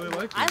actually really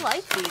like these. I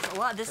like these a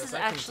lot. This is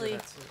actually...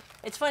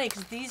 It's funny,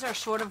 because these are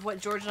sort of what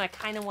George and I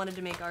kind of wanted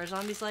to make our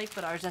zombies like,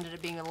 but ours ended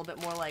up being a little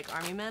bit more like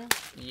Army Men.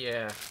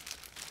 Yeah.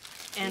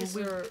 And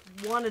we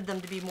wanted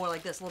them to be more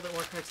like this, a little bit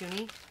more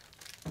cartoony.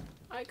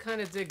 I kind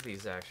of dig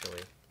these,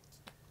 actually.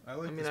 I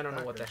don't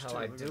know what the hell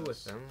I'd do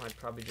with them. I'd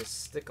probably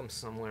just stick them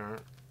somewhere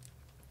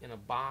in a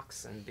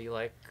box and be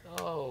like,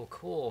 oh,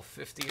 cool,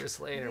 50 years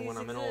later when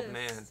I'm an old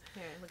man.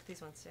 Here, look at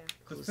these ones, too.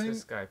 Who's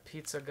this guy?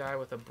 Pizza guy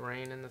with a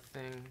brain in the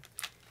thing.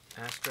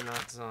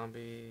 Astronaut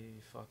zombie.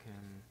 Fuck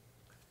him.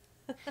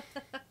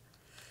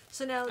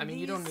 So now I mean,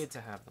 you don't need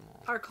to have them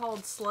all. Are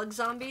called SLUG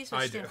Zombies,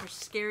 which stand for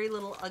Scary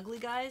Little Ugly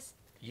Guys.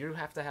 You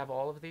have to have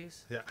all of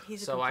these? Yeah.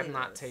 He's a So I'm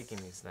not completist. taking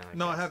these then.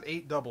 No, I guess. have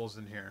 8 doubles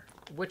in here.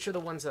 Which are the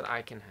ones that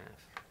I can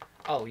have?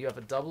 Oh, you have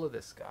a double of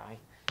this guy.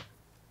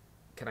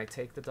 Can I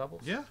take the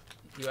doubles? Yeah.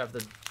 You have the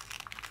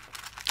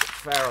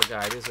Pharaoh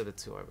guy. These are the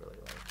two I really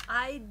like.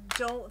 I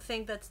don't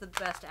think that's the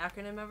best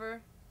acronym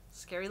ever.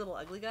 Scary little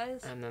ugly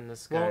guys. And then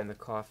this guy Well, in the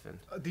coffin.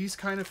 These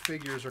kind of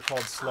figures are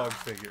called slug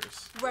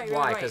figures. Right, Why?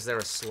 right. Because they're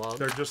a slug.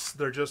 They're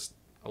just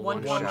a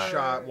one one shot.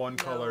 shot, one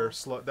No. color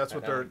slug. That's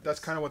what I they're. like That's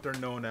this. kind of what they're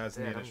known as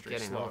in Yeah, the I'm industry.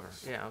 getting over.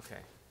 Slugs. Yeah, okay.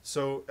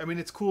 So I mean,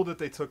 it's cool that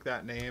they took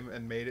that name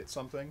and made it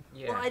something.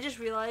 Yeah. Well, I just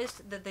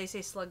realized that they say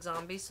SLUG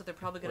Zombies, so they're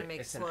probably going to Wait,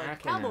 make it's an SLUG acronym,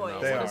 Cowboys though.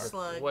 They and are.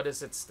 SLUG What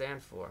does it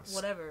stand for?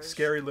 whatever.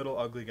 Scary little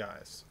ugly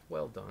guys.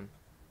 Well done.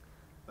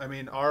 I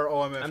mean, our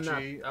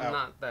OMFG, I'm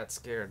not that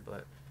scared,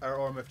 but our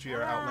OMFG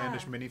are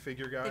outlandish Ah.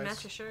 minifigure They match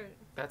guys. your shirt.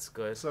 that's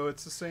good. So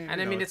it's the same. And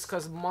you I know, mean, it's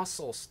because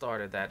muscle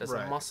started that. As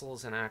Right. muscle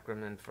is an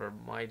acronym for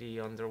mighty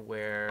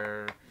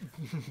underwear,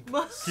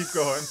 keep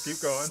going,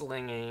 keep going.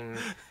 slinging,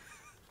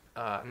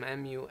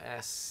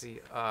 MUSC,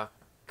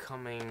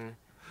 coming,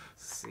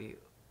 see,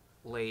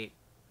 late,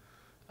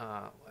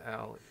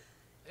 well,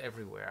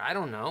 everywhere. I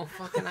don't know.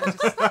 Fucking,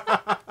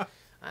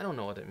 I don't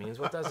know what it means.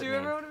 What does Do it you mean?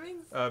 remember what it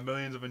means?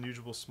 Millions of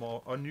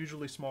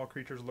unusually small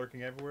creatures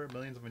lurking everywhere.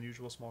 Millions of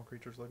unusual small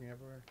creatures lurking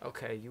everywhere.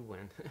 Okay, you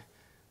win.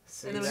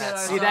 See And then we that? got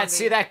our See that? zombie.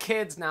 See that,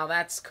 kids? Now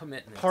that's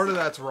commitment. Part of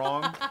that's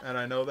wrong, and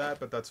I know that,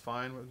 but that's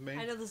fine with me.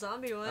 I know the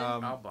zombie one.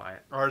 I'll buy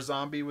it. Our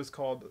zombie was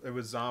called. It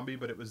was zombie,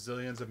 but it was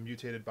zillions of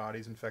mutated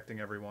bodies infecting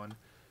everyone.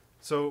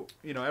 So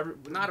you know,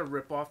 Not a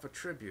rip off, a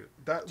tribute.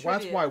 that's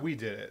Trivia. why we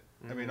did it.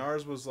 I mean, Mhm.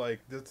 ours was like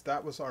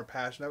that was our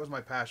passion. That was my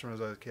passion when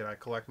I was a kid. I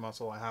collect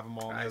muscle. I have them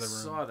all in the I other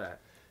room. saw that.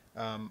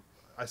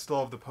 I still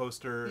have the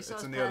poster. You It's saw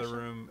his in the other passion?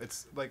 room.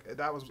 It's like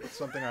that was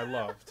something I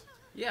loved.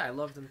 Yeah, I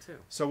loved them too.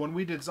 So when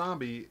we did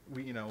zombie,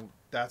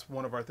 that's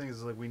one of our things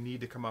is like we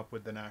need to come up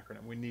with an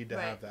acronym. We need to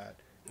Right. have that.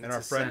 And It's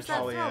our friend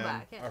essential. It's that Pollyann,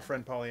 throwback, yeah. our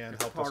friend Pollyann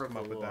It's helped us part of come the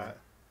up with lore. that.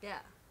 yeah.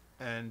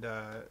 And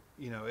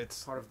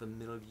it's Part of the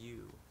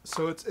milieu.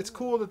 so it's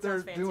cool that they're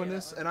Sounds fancier, doing that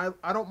this, one. and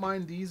I don't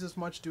mind these as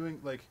much doing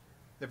like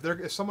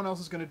if someone else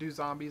is going to do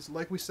zombies,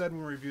 like we said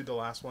when we reviewed the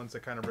last ones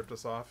that kind of ripped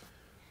us off.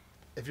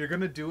 If you're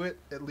going to do it,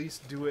 at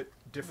least do it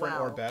different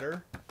or Wow.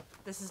 better.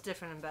 This is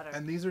different and better.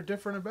 And these are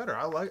different and better.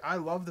 I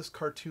love this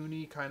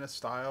cartoony kind of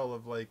style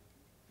of like.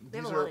 They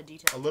have These a lot are of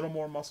detail. a little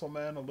more muscle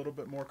men, a little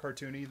bit more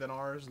cartoony than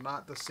ours.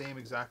 Not the same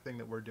exact thing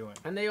that we're doing.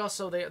 And they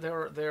also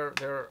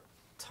they're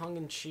tongue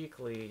in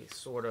cheekly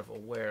sort of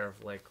aware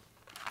of like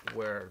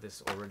where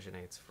this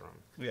originates from.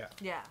 Yeah.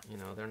 Yeah. You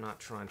know, they're not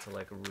trying to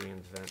like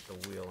reinvent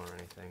the wheel or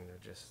anything.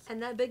 They're just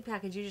And that big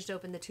package you just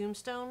opened, the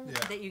Tombstone, Yeah.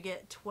 that you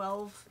get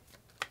 12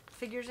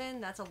 figures in,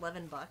 that's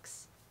 $11.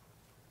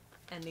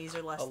 And these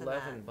are less than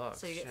that. $11,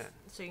 So you get, shit.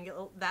 so you can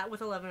get that with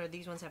 11, or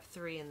these ones have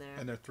 3 in there.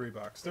 And they're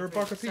 $3. They're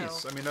They're $1 a $3, piece.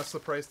 so- I mean, that's the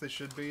price they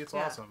should be. It's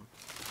Yeah. awesome.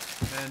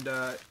 And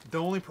the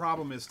only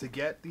problem is to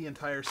get the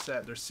entire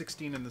set. There's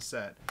 16 in the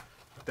set.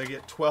 They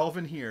get 12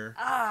 in here.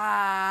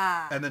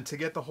 Ah! And then to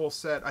get the whole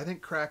set, I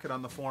think Crackett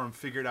on the forum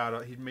figured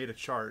out, he'd made a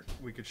chart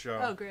we could show.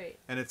 Oh, great.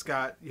 And it's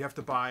got, you have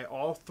to buy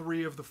all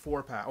 3 of the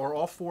 4-pack, or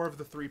all 4 of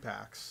the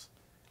 3-packs,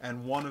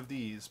 and 1 of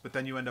these, but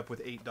then you end up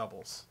with 8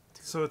 doubles.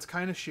 So it's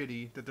kind of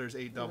shitty that there's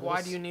 8 doubles.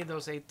 Why do you need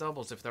those 8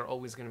 doubles if they're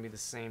always going to be the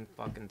same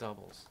fucking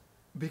doubles?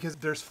 Because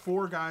there's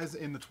 4 guys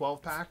in the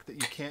 12-pack that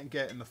you can't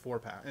get in the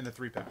 4-pack, in the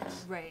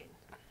 3-packs. Right.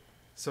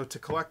 So to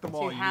collect them So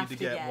all, you you have need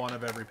to to get get- 1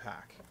 of every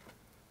pack.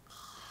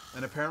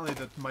 And apparently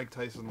the Mike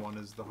Tyson one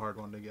is the hard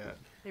one to get.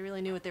 They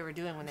really knew what they were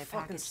doing when they I'm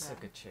fucking packaged sick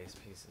that. of chase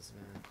pieces,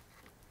 man.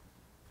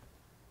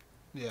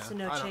 Yeah. So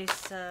no I don't-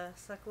 Chase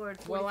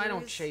Sucklord. Well, I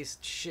don't 43s? chase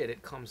shit.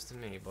 It comes to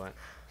me, but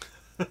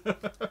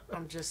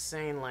I'm just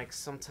saying, like,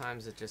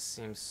 sometimes it just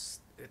seems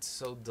it's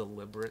so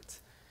deliberate.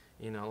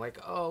 You know, like,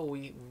 oh,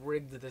 we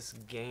rigged this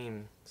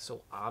game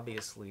so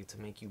obviously to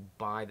make you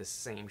buy the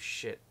same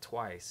shit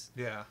twice.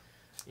 Yeah.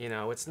 You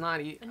know, it's not...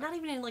 And not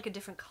even in like a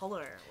different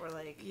color or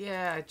like.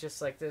 Yeah, it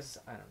just like this,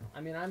 I don't know.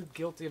 I mean, I'm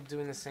guilty of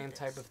doing the same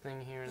type of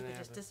thing here and It there.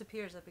 just but-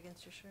 disappears up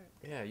against your shirt.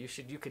 yeah, you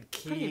could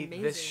Pretty key this.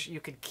 amazing. You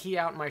could key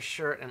out my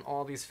shirt and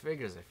all these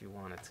figures if you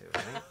wanted to.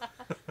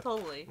 Right?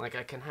 Totally. Like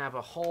I can have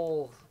a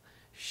whole,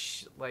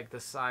 like the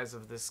size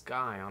of this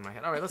guy on my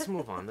head. All right, let's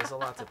move on. There's a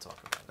lot to talk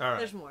about. All right.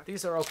 There's more.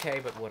 These are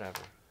okay, but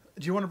whatever.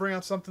 Do you want to bring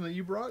out something that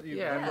you brought?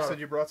 Yeah, I You brought- said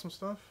you brought some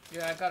stuff?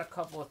 Yeah, I got a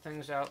couple of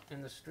things out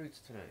in the streets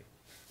today.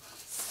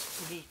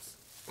 Sweet.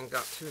 I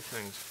got 2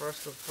 things.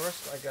 First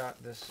I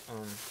got this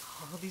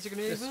Oh, these are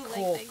gonna be this bootleg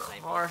cool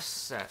things. car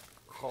set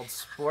called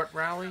Sport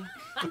Rally.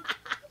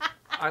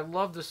 I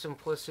love the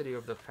simplicity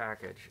of the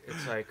package.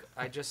 It's like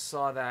I just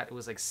saw that it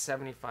was like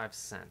 75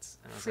 cents,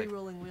 and I was Free like,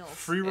 rolling wheels.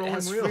 Free it rolling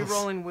has wheels. free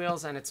rolling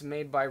wheels, and it's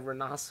made by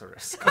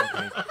Rhinoceros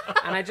Company.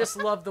 And I just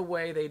love the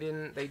way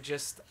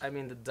I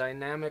mean, the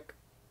dynamic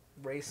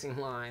racing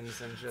lines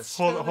and just...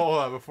 Hold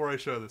on, before I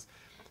show this.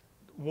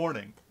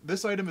 Warning,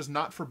 this item is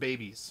not for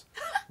babies.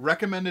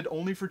 Recommended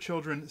only for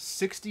children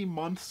 60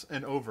 months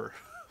and over.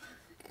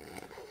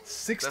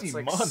 60 That's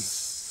like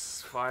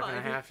months? five and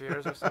a half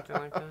years or something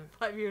like that.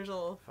 5 years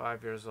old.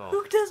 5 years old.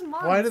 Who does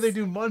months? Why do they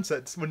do months?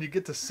 That's when you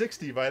get to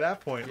 60 by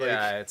that point.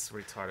 Yeah, it's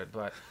retarded,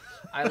 but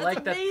I like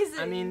amazing.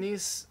 that. I mean,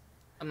 these.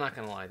 I'm not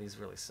gonna lie, these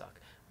really suck,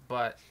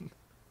 but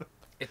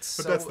it's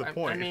But so. that's the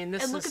point. I mean,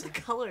 this And look is. at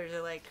the colors.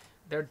 They're like.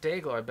 They're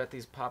Dayglow. I bet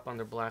these pop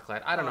under black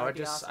light. I don't know. That'd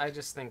be awesome. I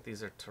just think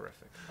these are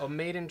terrific. Oh,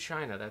 made in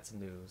China. That's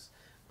news.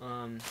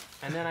 And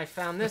then I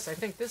found this. I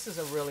think this is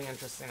a really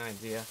interesting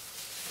idea.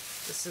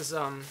 This is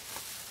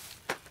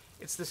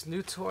it's this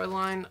new toy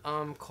line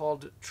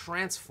called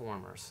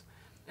Transformers.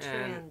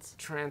 And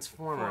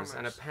Transformers.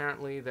 And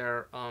apparently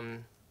they're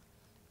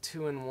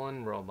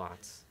 2-in-1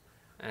 robots.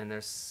 And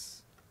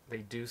they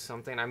do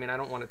something. I mean, I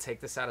don't want to take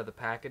this out of the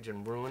package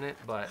and ruin it,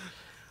 but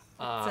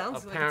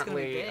Sounds like it's gonna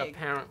be big.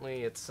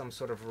 apparently it's some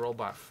sort of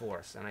robot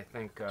force, and I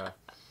think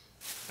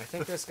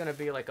there's gonna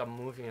be like a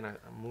movie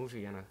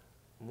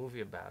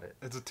about it.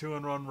 It's a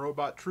 2-in-1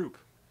 robot troop.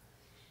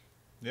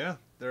 Yeah,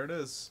 there it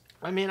is.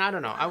 I mean, I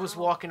don't know. I was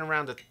walking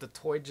around the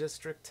toy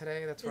district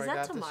today. That's where Is I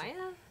that got this.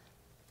 Tamaya?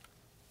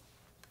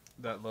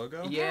 That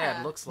logo? Yeah, Yeah.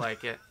 it looks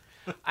like it.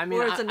 I mean,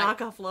 Or it's a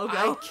knockoff logo.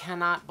 I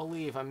cannot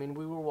believe. I mean,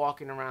 we were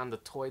walking around the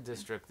toy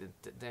district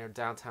there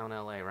downtown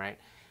LA, right?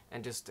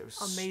 And just there was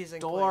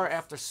Amazing store place.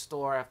 after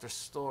store after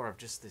store of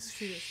just this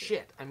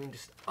shit. I mean,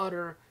 just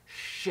utter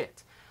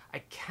shit. I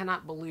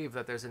cannot believe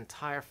that there's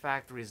entire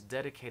factories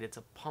dedicated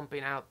to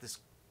pumping out this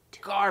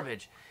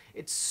garbage.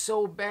 It's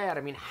so bad.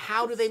 I mean,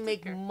 how do they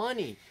make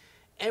money?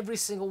 Every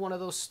single one of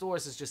those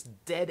stores is just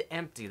dead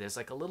empty. There's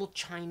like a little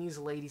Chinese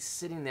lady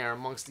sitting there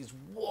amongst these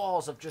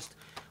walls of just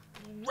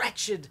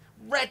wretched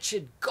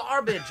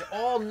garbage,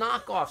 all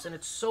knockoffs, and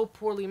it's so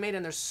poorly made,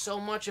 and there's so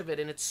much of it,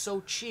 and it's so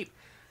cheap.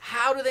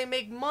 How do they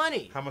make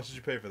money? How much did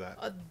you pay for that?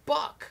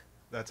 $1.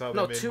 That's how they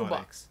No, made $2.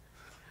 money.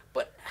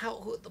 But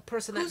the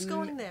person Who's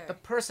going there? The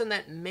person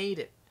that made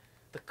it,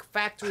 the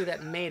factory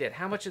that made it,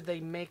 how much did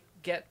they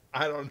get?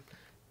 I don't.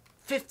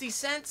 50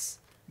 cents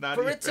Not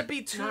for even. it to be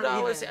Not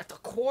 $2 even. at a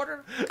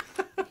quarter.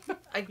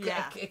 I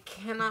Yeah.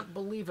 cannot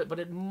believe it, but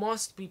it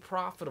must be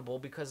profitable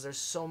because there's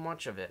so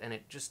much of it, and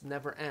it just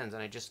never ends,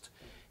 and I just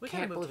We gotta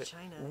can't move believe to it.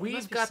 China. It We've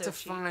must be got so to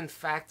cheap. find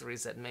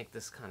factories that make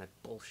this kind of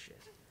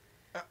bullshit.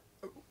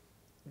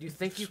 Do you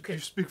think you You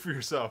could? speak for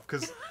yourself,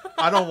 because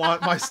I don't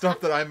want my stuff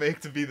that I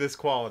make to be this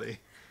quality,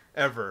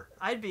 ever.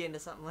 I'd be into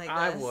something like this.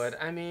 I would.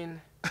 I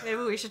mean, Maybe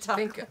we should talk.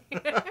 think.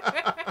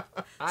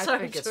 I Sorry,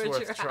 think it's George,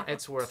 worth. you're out.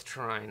 It's worth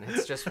trying.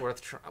 It's just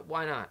worth trying.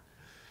 Why not?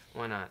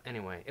 Why not?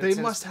 Anyway, They it's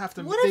must have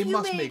to. What if They you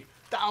must made- make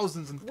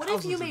thousands and What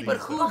thousands if you of made these. But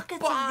who buckets of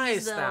buys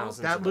these, though?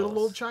 thousands? That of little those?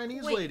 old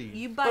Chinese Wait, lady.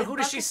 you buy But who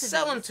does she buckets of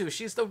sell them these. to?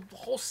 She's the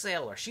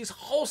wholesaler. She's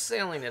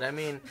wholesaling it. I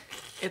mean,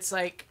 it's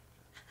like.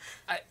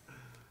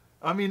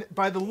 I mean,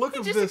 by the look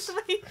of Just this,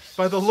 explain.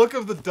 by the look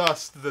of the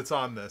dust that's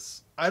on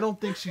this, I don't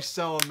think she's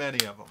selling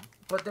many of them.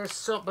 But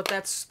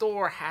that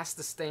store has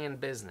to stay in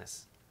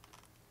business.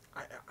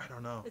 I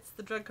don't know. It's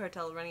the drug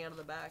cartel running out of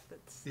the back.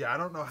 That's Yeah, I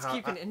don't know how.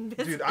 keeping it in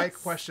Dude, I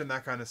business. question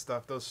that kind of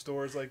stuff. Those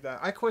stores like that.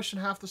 I question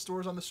half the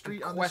stores on the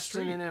street. I'm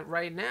questioning it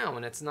right now,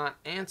 and it's not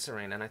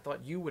answering. And I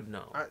thought you would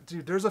know.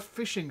 Dude, there's a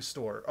fishing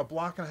store a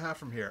block and a half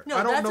from here. No,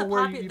 I don't that's know a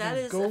where popu- you that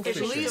even is go a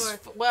fishing fishing.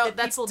 store. Well, that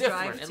that's people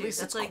different. drive At to. least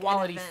That's it's like an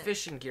quality event.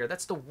 fishing gear.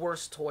 That's the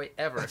worst toy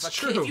ever. That's if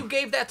true. If you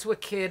gave that to a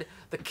kid,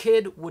 the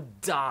kid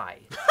would die.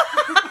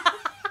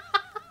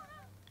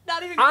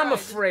 Not even. I'm cry,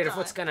 afraid just of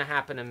what's die. going to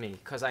happen to me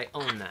because I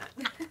own that.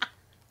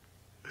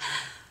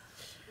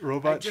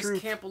 Robot I just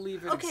troop. can't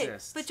believe it Okay,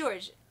 exists. but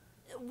George,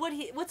 what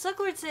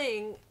Sucklord's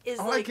saying is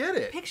Oh, I like get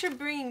it. picture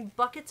bringing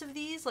buckets of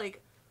these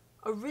like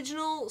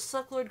original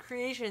Sucklord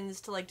creations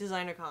to like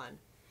Designer Con,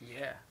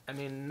 Yeah, I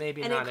mean,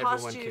 maybe and not it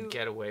cost everyone you could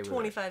get away with it.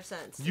 25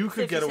 cents. You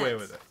could 50 get away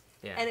cents. with it.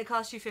 Yeah, And it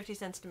cost you 50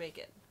 cents to make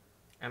it.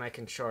 and I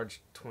can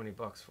charge $20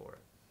 for it.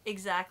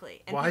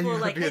 Exactly. And Why you people are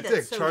gotta like, be hey, a that's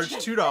dick? so Charge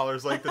cheap.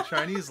 $2 like the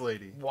Chinese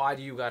lady. Why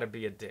do you got to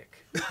be a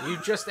dick? You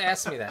just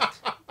asked me that.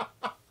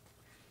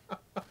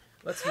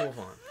 Let's move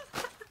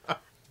on.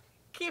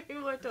 Give me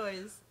more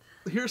toys.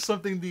 Here's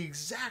something the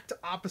exact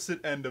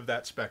opposite end of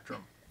that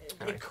spectrum. It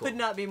Alright, could cool.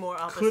 not be more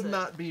opposite. Could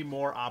not be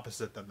more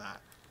opposite than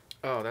that.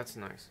 Oh, that's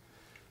nice.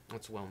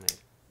 That's well made.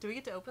 Do we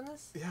get to open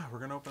this? Yeah, we're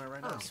gonna open it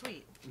right Oh, now.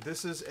 sweet.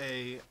 This is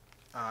a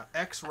I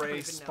X-Ray don't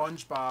even know.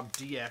 SpongeBob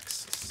DX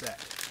set.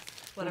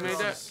 Whatever. made all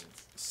that? means.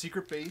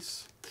 Secret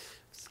base.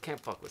 Can't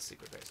fuck with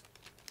Secret Base.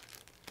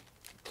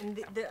 And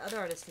the other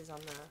artist is on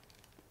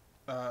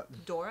the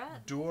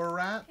Dorat?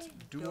 Duorat. Hey,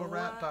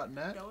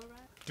 Duorat.net. Dorat?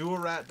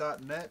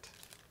 Duorat.net.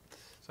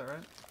 Is that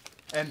right?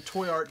 And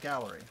Toy Art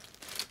Gallery.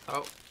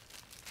 Oh,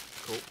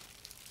 cool.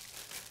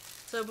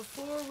 So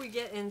before we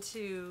get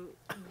into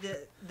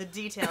the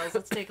details,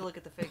 let's take a look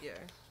at the figure.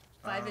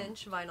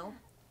 5-inch vinyl.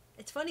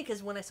 It's funny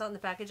because when I saw it in the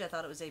package, I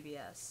thought it was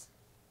ABS.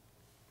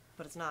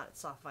 But it's not.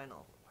 It's soft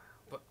vinyl.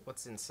 But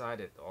what's inside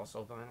it?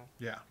 Also vinyl?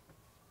 Yeah.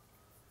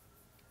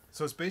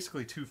 So it's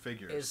basically two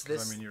figures. Is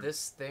 'cause, this I mean,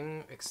 this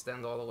thing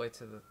extend all the way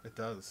to the? It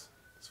does,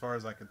 as far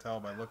as I can tell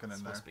by looking It's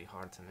in there. supposed to be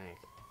hard to make.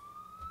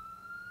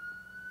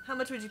 How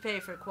much would you pay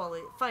for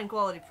fine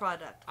quality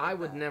product? I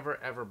would never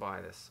ever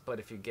buy this, but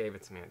if you gave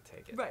it to me, I'd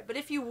take it. Right, but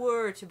if you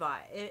were to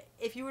buy it,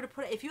 if you had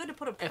to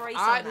put a price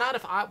on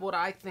that. What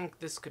I think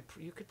this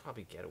you could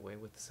probably get away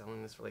with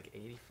selling this for like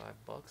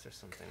 $85 or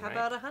something. How right?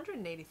 about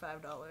 $185?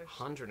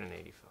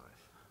 $185.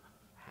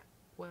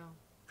 Well,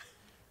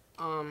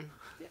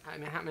 yeah, I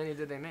mean, how many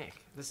did they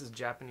make? This is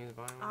Japanese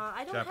vinyl.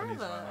 I don't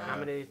Japanese have vinyl, How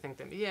many do you think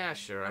they? Yeah,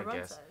 sure, I run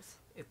guess. size.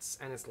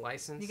 It's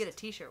licensed. You get a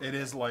T-shirt. It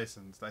is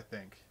licensed, I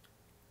think.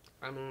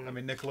 I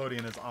mean,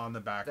 Nickelodeon is on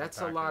the back. that's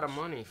of the a lot of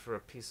package. money for a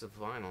piece of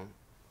vinyl.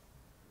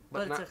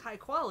 But it's a high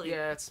quality.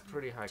 Yeah, it's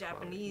pretty high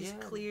Japanese,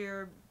 quality.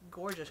 clear,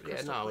 gorgeous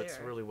crystal Yeah, no, clear. it's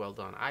really well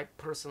done. I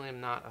personally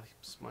am not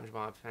a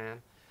SpongeBob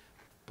fan,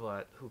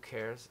 but who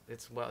cares?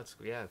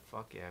 Yeah,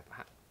 fuck yeah.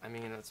 I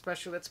mean,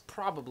 especially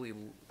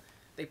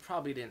they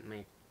probably didn't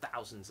make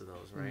thousands of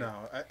those, right? No,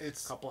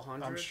 it's a couple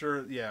hundred. I'm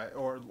sure, yeah,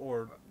 or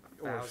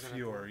 1,000,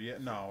 fewer. Yeah,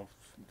 no,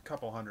 a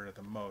couple hundred at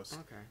the most.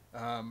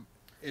 Okay.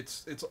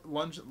 It's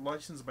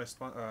licensed by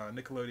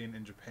Nickelodeon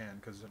in Japan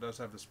because it does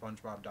have the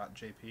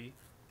SpongeBob.jp.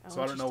 So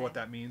I don't know what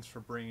that means for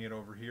bringing it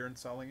over here and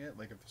selling it.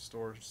 Like if the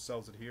store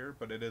sells it here,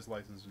 but it is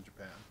licensed in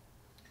Japan.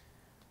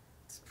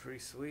 It's pretty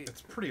sweet. It's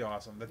pretty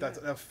awesome. That's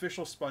an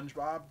official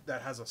SpongeBob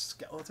that has a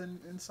skeleton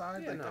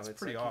inside. Yeah, like, that's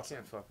pretty awesome. You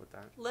can't fuck with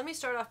that. Let me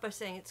start off by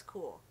saying it's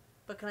cool,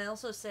 but can I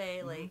also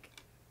say like,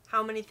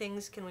 how many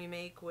things can we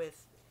make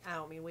with? I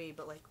don't mean we,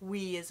 but like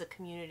we as a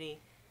community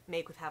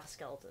make with half a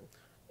skeleton.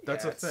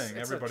 That's a thing.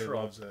 It's Everybody a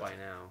trope loves it by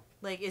now.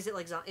 Like, is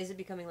it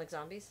becoming like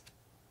zombies?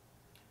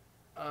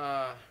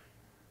 No.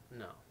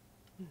 No.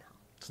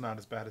 It's not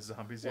as bad as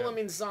zombies. Well, yet. I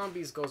mean,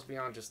 zombies goes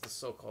beyond just the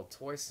so-called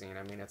toy scene.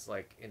 I mean, it's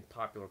like in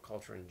popular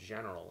culture in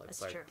general. It's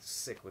That's like true.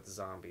 sick with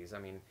zombies. I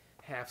mean,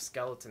 half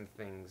skeleton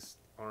things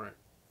aren't.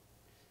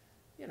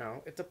 You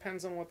know, it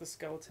depends on what the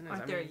skeleton is.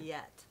 Aren't there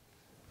yet?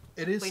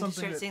 It is Wait, you something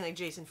start that, seeing like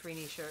Jason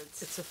Freeney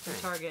shirts. It's a from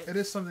thing. Target. it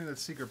is something that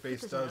Secret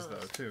Base doesn't does know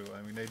though this. too.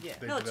 I mean, they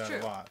No, do it's that true.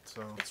 a lot.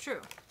 So It's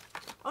true.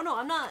 Oh no,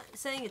 I'm not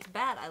saying it's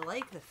bad. I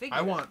like the figure.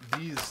 I want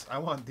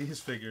these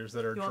figures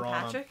that are You want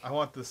drawn. Patrick? I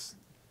want this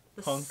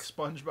The punk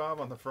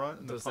SpongeBob on the front.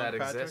 And Does the punk that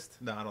Patrick. exist?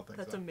 No, I don't think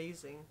That's so.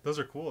 amazing. Those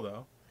are cool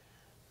though.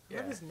 I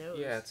love his nose.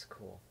 Yeah, it's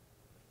cool.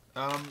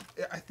 I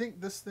think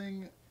this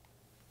thing.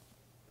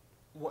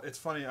 Well, it's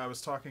funny. I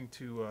was talking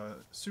to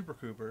Super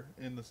Cooper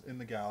in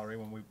the gallery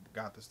when we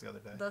got this the other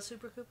day, The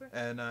Super Cooper.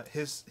 and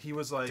he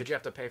was like, Did you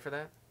have to pay for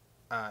that?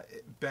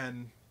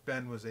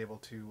 Ben was able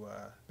to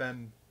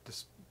Ben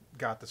just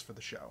got this for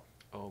the show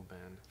Oh,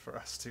 Ben. for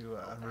us to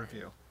Ben.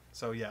 review.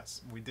 So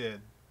yes, we did.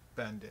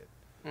 Ben did.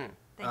 Thank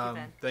you,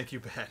 Ben. Thank you,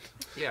 Ben.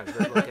 Yeah,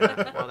 good looking at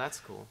it. Well, that's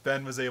cool.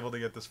 Ben was able to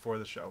get this for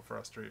the show for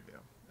us to review.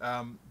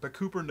 But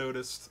Cooper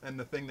noticed, and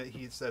the thing that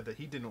he said that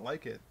he didn't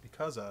like it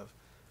because of,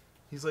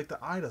 he's like, the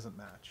eye doesn't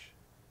match.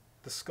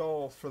 The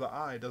skull for the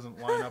eye doesn't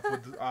line up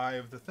with the eye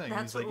of the thing.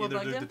 That's He's like, what either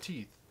bugged the him?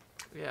 teeth.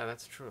 Yeah,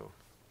 that's true.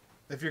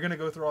 If you're going to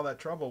go through all that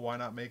trouble, why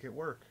not make it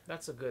work?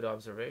 That's a good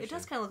observation. It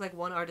does kind of look like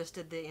one artist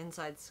did the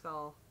inside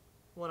skull,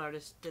 one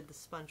artist did the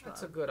SpongeBob.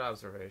 That's a good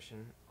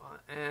observation.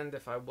 And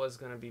if I was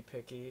going to be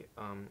picky,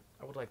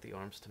 I would like the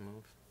arms to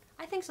move.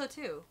 I think so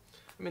too.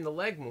 I mean, the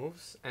leg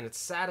moves, and it's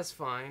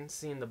satisfying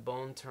seeing the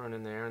bone turn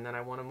in there, and then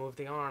I want to move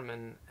the arm,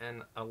 and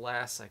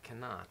alas, I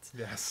cannot.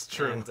 Yes,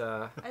 true. And,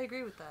 I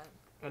agree with that.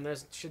 and there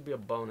should be a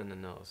bone in the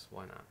nose.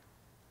 Why not?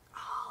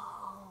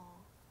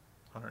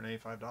 Oh.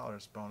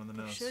 $185, bone in the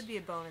There nose. should be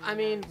a bone in the I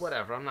mean, nose.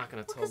 whatever. I'm not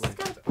going to Well, 'cause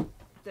totally... it's got-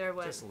 There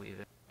went. Just leave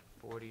it.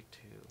 42.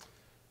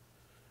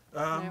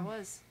 There it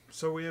was.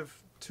 So we have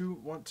two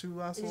last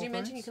Did little you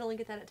mention you things? can only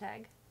get that at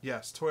Tag?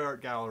 Yes, Toy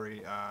Art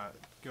Gallery. I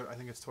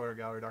think it's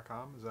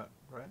toyartgallery.com. Is that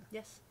right?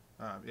 Yes.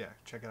 Yeah,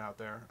 check it out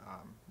there.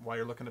 While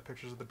you're looking at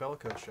pictures of the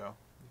Bellicose show,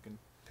 you can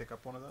pick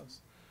up one of those.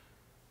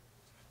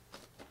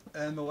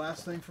 And the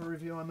last thing for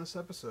review on this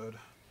episode.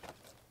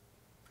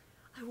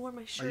 I wore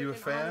my shirt you a in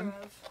fan? honor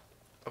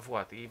Of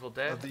what? The Evil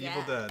Dead? Of the Yeah.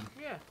 Evil Dead.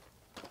 Yeah.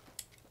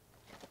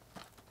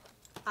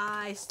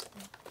 I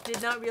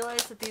did not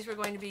realize that these were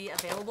going to be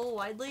available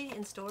widely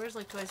in stores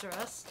like Toys R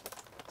Us.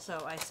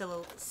 So I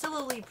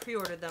sillily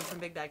pre-ordered them from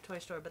Big Bag Toy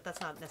Store, but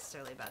that's not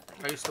necessarily a bad I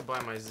thing. used to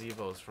buy my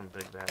Zevos from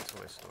Big Bad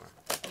Toy Store.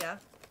 Yeah?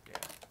 Yeah.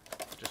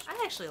 Just I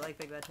actually like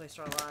Big Bad Toy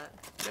Store a lot.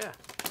 yeah.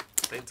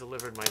 They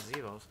delivered my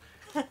Zevos.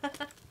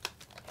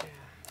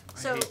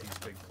 So- I hate these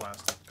big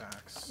plastic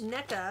packs.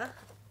 NECA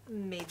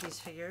made these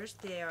figures.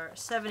 They are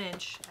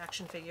 7-inch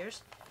action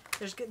figures.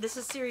 This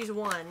is Series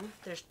 1.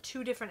 There's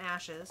 2 different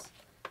Ashes.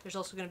 There's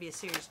also going to be a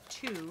Series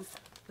 2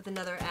 with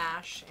another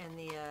Ash and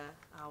the,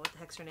 what the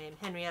heck's her name?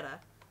 Henrietta.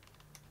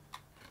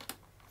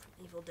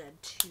 From Evil Dead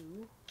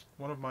 2.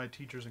 One of my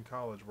teachers in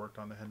college worked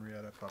on the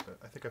Henrietta puppet.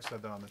 I think I've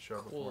said that on the show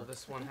Cool. before.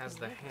 This one has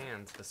the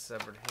hands, the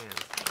severed hands.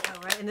 Oh,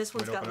 right? And this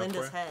one's Want me got to open it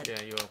Linda's for you? head.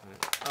 Yeah, you open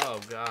it. Oh,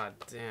 god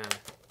damn.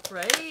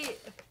 Right?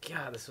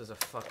 God, this was a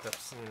fucked up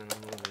scene in the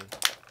movie.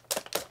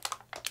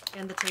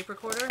 And the tape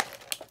recorder.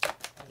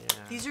 Yeah.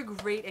 These are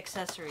great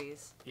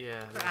accessories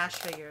Yeah. for Ash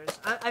figures.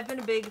 I've been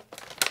a big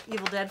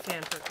Evil Dead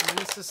fan for. I mean,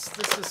 this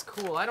is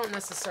cool. I don't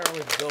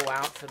necessarily go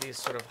out for these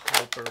sort of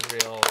hyper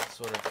real,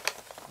 sort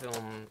of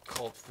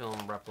cult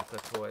film replica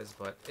toys,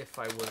 but if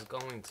I was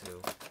going to,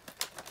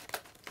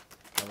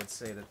 I would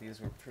say that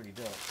these were pretty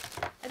dope.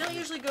 I don't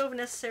usually go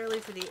necessarily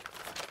for the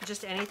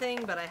just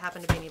anything, but I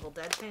happen to be an Evil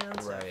Dead fan.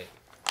 So Right.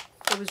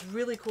 it was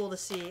really cool to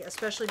see,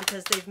 especially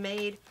because they've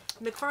made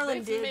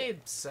They've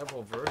made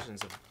several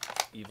versions of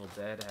Evil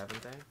Dead,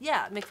 haven't they?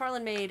 Yeah,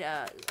 McFarlane made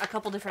a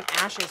couple different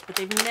Ashes, but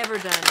they've never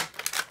done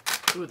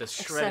Ooh, the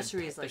shredded,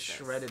 accessories like the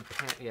shredded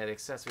pants. Yeah, the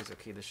accessories are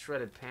key. The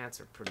shredded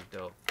pants are pretty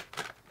dope.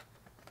 Oh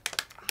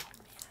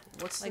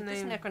man, what's like the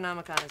name? this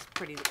Necronomicon is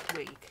pretty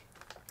weak.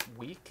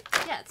 Weak?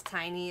 Yeah, it's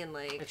tiny and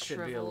like It should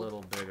shriveled. be a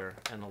little bigger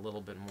and a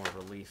little bit more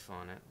relief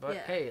on it. But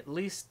Yeah. hey, at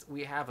least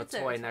we have a It's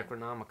toy fine.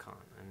 Necronomicon.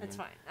 I mean, It's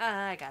fine.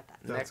 I got that.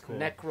 That's cool.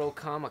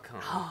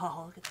 Necrocomicon.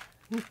 Oh, look at that.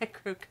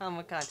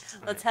 Necro-Comic-Con.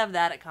 Let's have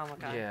that at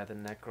Comic-Con. Yeah, the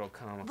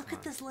Necrocomicon. Look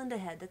at this Linda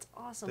head. That's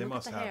awesome. They look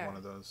must at the have hair. one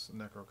of those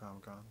Necro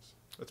Comic Cons.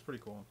 That's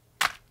pretty cool.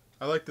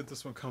 I like that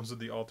this one comes with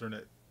the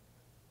alternate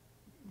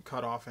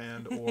cut off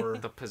hand or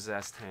The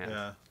possessed hand.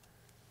 yeah.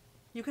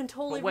 You can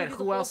totally But wait, redo the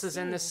who whole else is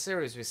in this scene.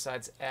 series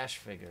besides Ash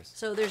figures?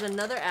 So there's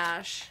another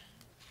Ash.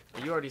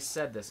 You already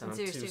said this, and I'm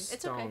Series too 2. It's okay.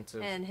 stoned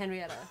to. And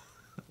Henrietta.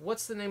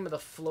 What's the name of the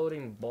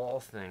floating ball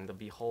thing? The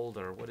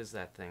Beholder. What is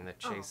that thing that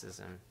Oh. chases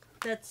him?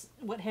 That's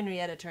what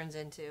Henrietta turns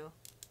into.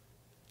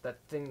 That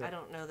thing that. I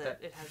don't know that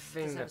it has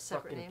thing does it have a that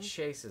separate fucking name.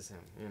 chases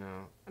him. You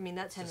know. I mean,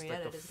 that's Just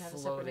Henrietta. like Does it have a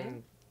separate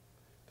name?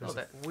 Oh,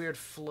 that weird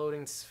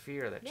floating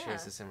sphere that Yeah.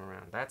 chases him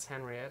around. That's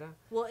Henrietta?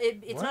 Well,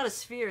 it's What? not a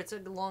sphere. It's a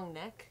long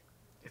neck.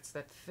 It's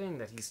that thing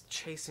that he's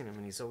chasing him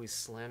and he's always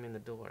slamming the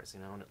doors, you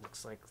know, and it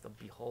looks like the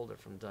Beholder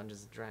from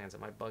Dungeons and Dragons.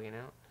 Am I bugging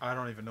out? I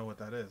don't even know what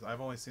that is.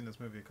 I've only seen this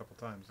movie a couple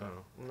times. So.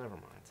 Oh, never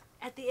mind.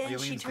 At the end,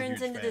 she Eileen's a turns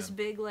huge into this fan.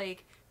 big,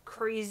 like,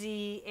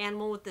 crazy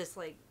animal with this,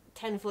 like,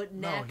 10-foot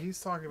No, neck. he's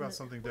talking about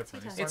something What's he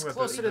different. He's talking It's talking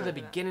closer to about the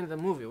talking about? beginning of the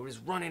movie where he's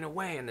running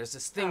away and there's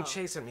this thing Oh.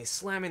 chasing him. He's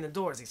slamming the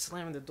doors. He's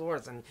slamming the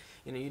doors, and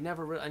you know you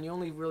never and you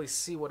only really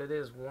see what it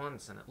is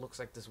once, and it looks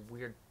like this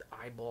weird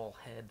eyeball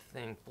head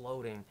thing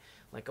floating,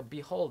 like a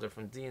Beholder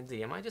from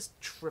D&D. Am I just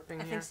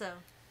tripping I here? think so.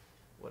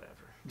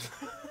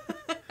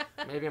 Whatever.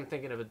 Maybe I'm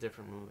thinking of a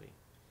different movie.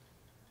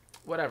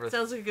 Whatever.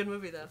 Sounds like a good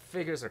movie, though.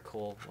 Figures are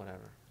cool.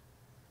 Whatever.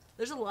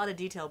 There's a lot of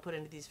detail put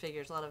into these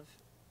figures. A lot of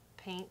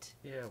paint.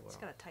 Yeah. Well. It's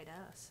got a tight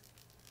ass.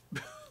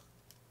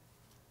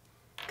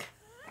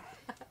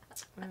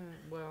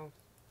 Well,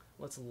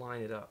 let's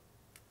line it up.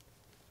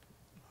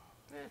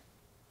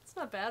 It's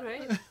not bad,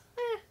 right?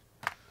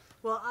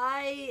 Well,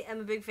 I am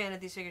a big fan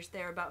of these figures.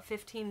 They're about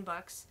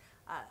 $15.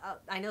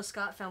 I know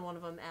Scott found one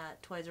of them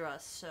at Toys R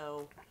Us,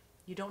 so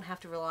you don't have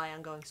to rely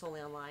on going solely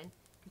online.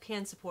 You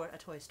can support a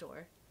toy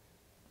store,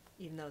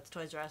 even though it's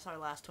Toys R Us, our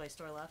last toy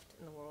store left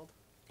in the world.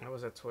 I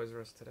was at Toys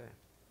R Us today.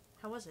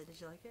 How was it? Did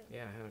you like it?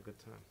 Yeah, I had a good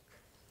time.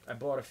 I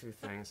bought a few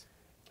things.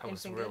 I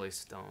was Anything good? really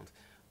stoned.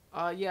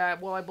 Yeah,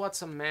 well, I bought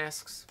some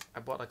masks. I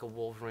bought like a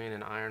Wolverine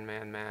and Iron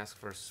Man mask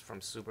from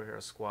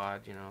Superhero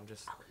Squad, you know,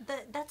 just... Oh,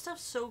 that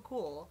stuff's so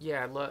cool.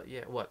 Yeah, what,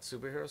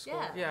 Superhero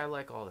Squad? Yeah. Yeah, I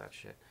like all that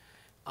shit.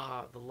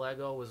 The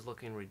Lego was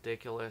looking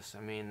ridiculous.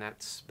 I mean,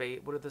 that space...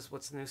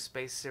 What's the new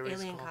space series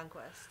Alien called?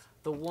 Conquest.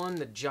 The one,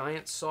 the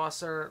giant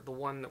saucer, the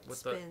one that with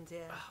Spins, the...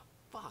 yeah. Oh,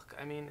 fuck,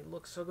 I mean, it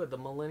looks so good. The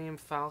Millennium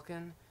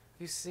Falcon,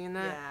 have you seen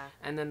that? Yeah.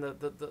 And then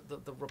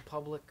the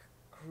Republic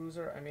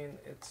cruiser, I mean,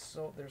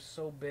 they're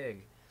so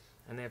big.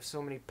 And they have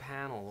so many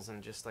panels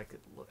and just like,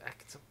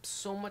 it's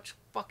so much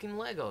fucking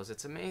Legos.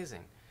 It's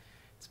amazing.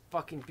 It's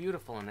fucking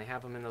beautiful. And they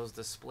have them in those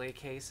display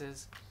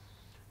cases.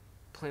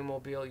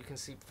 Playmobil, you can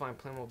find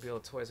Playmobil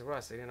at Toys R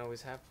Us. They didn't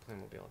always have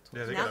Playmobil at Toys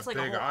Yeah, R they Now got it's a like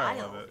a big whole aisle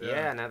aisle. of it.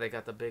 Yeah, now they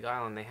got the big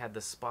island. They had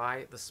the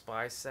spy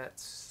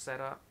set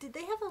up. Did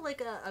they have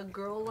a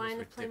girl line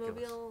of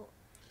ridiculous. Playmobil?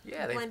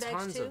 Yeah, they have Blind bags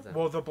tons too? of them.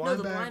 Well, the blind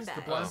the bags, blind the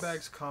bags. blind Oh.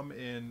 bags come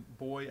in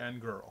boy and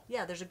girl.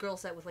 Yeah, there's a girl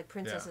set with like Yeah,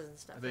 princesses and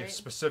stuff, they right?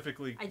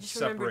 specifically I just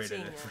remembered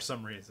separated seeing it for that.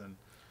 some reason.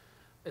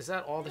 Is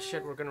that all the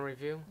shit we're gonna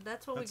review?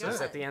 That's what That's we it. got. Is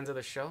that the end of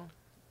the show?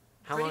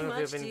 How Pretty long have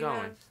you much. been Do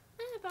going? have,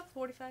 about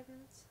 45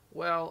 minutes.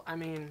 Well, I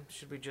mean,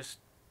 should we just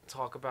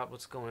talk about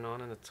what's going on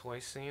in the toy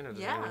scene, or does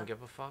Yeah. anyone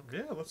give a fuck?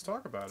 Yeah, let's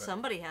talk about it.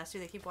 Somebody has to.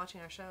 They keep watching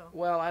our show.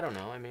 Well, I don't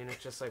know. I mean,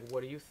 it's just like,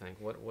 what do you think?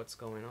 What's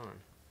going on?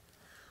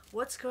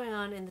 What's going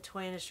on in the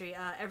toy industry?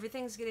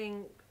 Everything's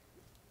getting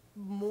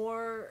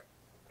more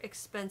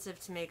expensive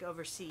to make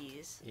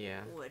overseas.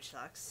 Yeah. Which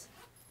sucks.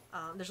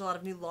 There's a lot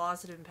of new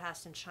laws that have been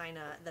passed in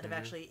China that have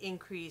actually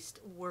increased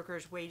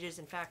workers' wages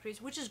in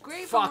factories, which is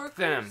great for Fuck workers.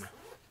 them.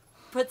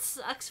 But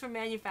sucks for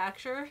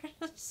manufacturers.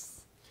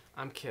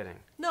 I'm kidding.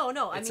 No,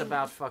 I It's mean,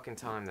 about fucking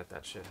time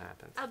that shit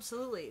happened.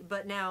 absolutely.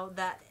 But now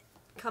that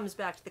comes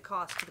back to the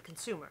cost to the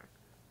consumer.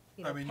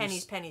 You know, I mean, you pennies,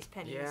 s- pennies,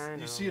 pennies. Yeah, I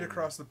know. You see it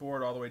across the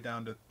board, all the way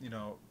down to, you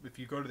know, if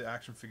you go to the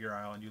action figure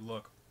aisle and you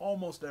look,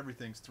 almost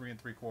everything's 3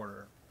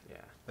 3/4, Yeah.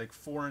 like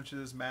 4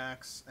 inches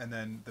max, and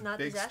then the Not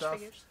big these Ash stuff.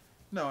 figures.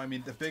 No, I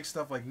mean the big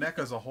stuff like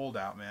NECA's a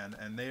holdout, man,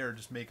 and they are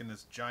just making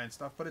this giant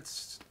stuff, but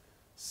it's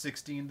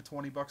 $16 to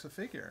 $20 a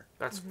figure.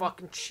 That's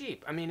fucking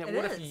cheap. I mean, It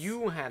what if is.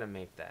 you had to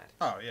make that?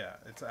 Oh yeah,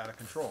 it's out of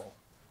control.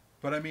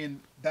 But I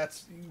mean,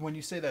 that's when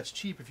you say that's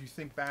cheap. If you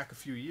think back a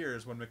few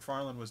years when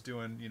McFarlane was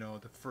doing, you know,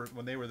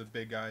 when they were the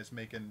big guys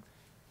making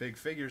big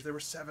figures, they were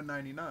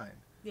 $7.99.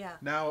 Yeah.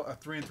 Now a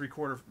 3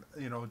 3/4,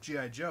 you know,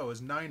 GI Joe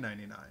is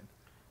 $9.99.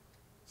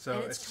 So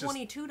and it's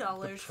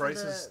 $22 for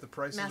the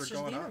prices Masters are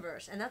going of the up.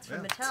 Universe, and that's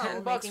from Yeah.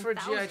 Mattel. $10 for a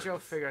thousands. GI Joe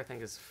figure, I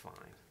think, is fine.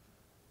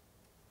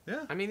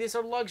 Yeah. I mean, these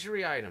are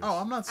luxury items. Oh,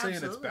 I'm not saying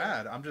Absolutely. it's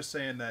bad. I'm just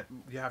saying that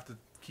you have to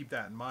keep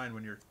that in mind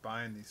when you're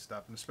buying these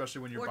stuff, and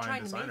especially when you're Or buying trying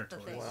to designer make the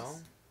toys.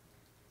 things.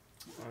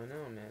 Well, I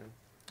know, man.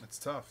 It's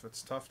tough.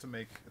 It's tough to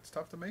make. It's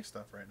tough to make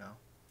stuff right now.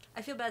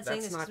 I feel bad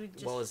saying That's this not. because we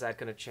just. Well, is that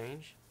going to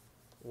change?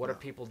 What No. are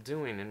people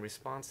doing in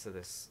response to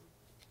this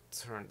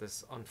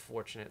this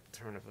unfortunate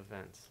turn of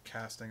events?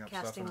 Casting up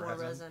Casting stuff more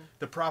in resin.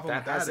 The problem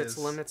That with has that its is,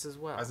 limits as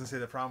well. I was gonna say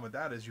the problem with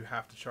that is you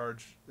have to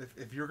charge.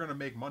 If you're gonna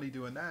make money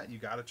doing that, you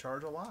got to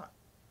charge a lot.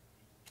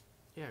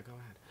 Yeah, go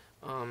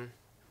ahead.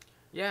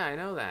 Yeah, I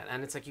know that,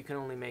 and it's like you can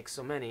only make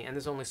so many, and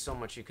there's only so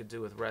much you could do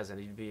with resin.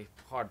 You'd be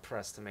hard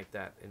pressed to make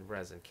that in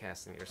resin,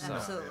 casting it yourself.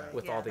 Absolutely.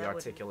 With Yeah, all the that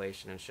wouldn't-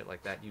 articulation and shit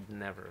like that, you'd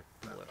never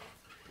pull it off.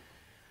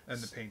 And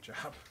the paint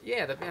job.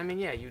 Yeah, I mean,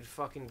 yeah, you'd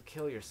fucking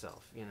kill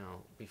yourself, you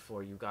know,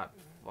 before you got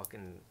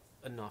fucking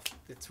enough.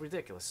 It's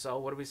ridiculous. So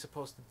what are we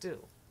supposed to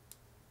do?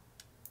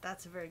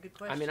 That's a very good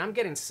question. I mean, I'm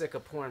getting sick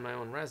of pouring my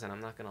own resin.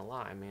 I'm not gonna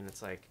lie. I mean,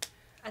 it's like,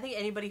 I think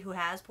anybody who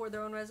has poured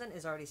their own resin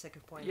is already sick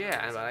of pouring. their own yeah,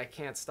 resin. but I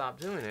can't stop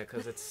doing it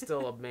because it's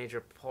still a major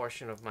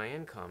portion of my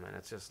income, and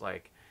it's just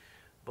like,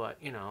 but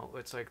you know,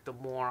 it's like the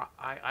more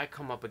I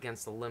come up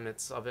against the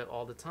limits of it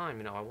all the time.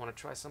 You know, I want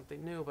to try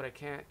something new, but I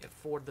can't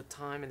afford the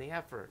time and the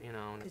effort. You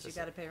know, and it's Because you just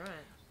got to pay rent.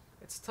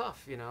 it's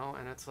tough, you know,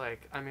 and it's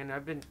like, I mean,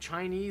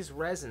 Chinese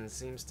resin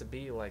seems to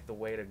be like the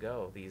way to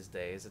go these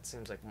days. It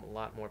seems like a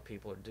lot more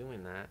people are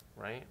doing that,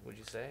 right? Would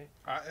you say?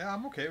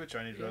 I'm okay with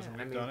Chinese Yeah, resin. I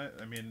We've mean- done it.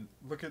 I mean,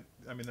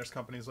 there's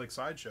companies like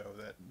Sideshow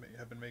that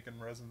have been making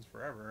resins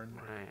forever, and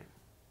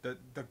Right.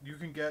 you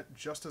can get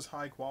just as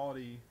high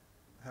quality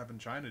having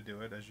China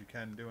do it as you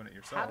can doing it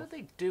yourself. How do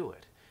they do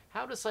it?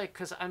 How does like,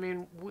 because I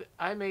mean,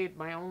 I made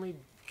my only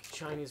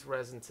Chinese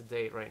resin to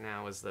date right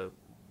now is the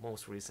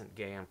most recent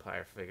Gay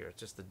Empire figure. It's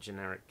just the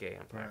generic Gay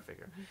Empire Right.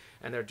 figure,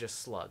 and they're just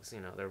slugs. You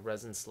know, they're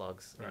resin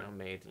slugs. You know, Right.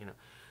 made. You know,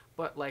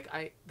 but like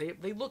they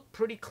look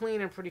pretty clean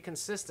and pretty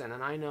consistent.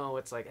 And I know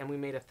it's like, and we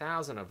made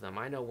 1,000 of them.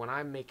 I know when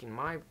I'm making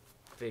my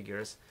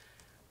figures,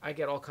 I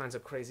get all kinds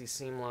of crazy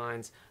seam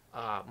lines.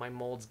 My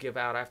molds give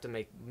out. I have to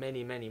make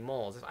many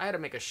molds. If I had to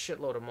make a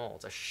shitload of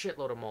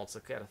molds to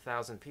get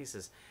 1,000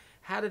 pieces.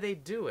 How do they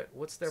do it?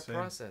 What's their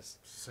process?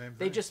 Same thing.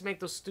 They just make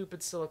those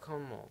stupid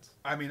silicone molds.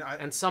 I mean,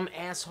 And some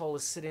asshole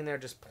is sitting there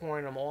just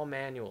pouring them all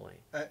manually.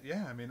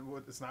 yeah. I mean,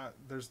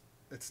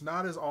 it's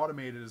not as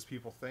automated as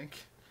people think.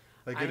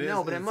 Like I it know,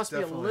 is, but it it's must be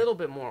a definitely- little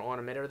bit more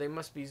automated, or they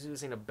must be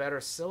using a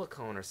better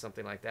silicone or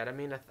something like that. I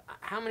mean,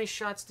 how many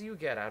shots do you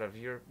get out of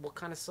what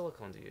kind of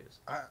silicone do you use?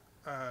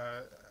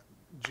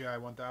 GI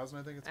 1000,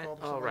 I think it's called.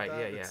 or Oh, something right, like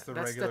yeah, that. yeah. It's the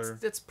That's regular.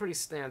 that's pretty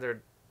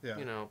standard, Yeah.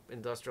 you know,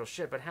 industrial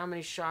shit. But how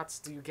many shots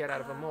do you get out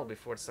of a mold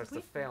before it starts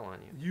to fail on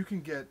you? You can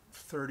get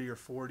 30 or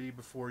 40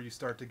 before you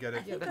start to get it.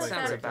 I think that that's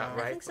sounds about about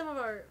right. I think some of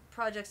our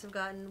projects have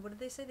gotten. What did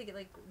they say? They get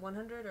like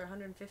 100 or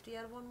 150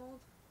 out of one mold,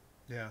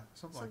 Yeah,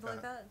 something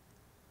like that.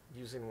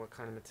 Using what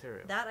kind of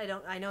material? That I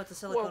don't. I know it's a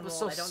silicone Well, mold.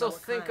 so I don't know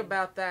what think kind.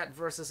 about that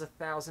versus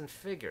 1,000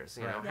 figures.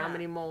 You know, Right. how Yeah.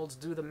 many molds?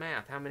 Do the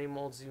math. How many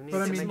molds do you need?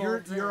 But I to mean, make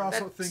molds you're in.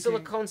 also that thinking.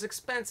 silicone's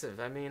expensive.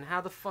 I mean,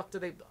 how the fuck do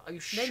they? Are you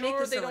They make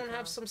sure the they don't silicone.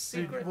 have some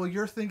secret? Well,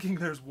 you're thinking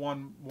there's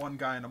one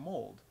guy in a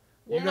mold.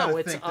 Well, You gotta no,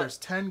 it's think there's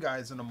 10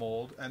 guys in a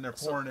mold, and they're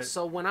pouring it.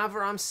 So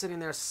whenever I'm sitting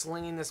there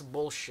slinging this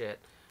bullshit,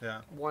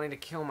 Yeah. wanting to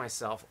kill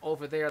myself,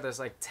 over there's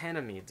like 10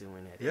 of me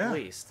doing it Yeah. at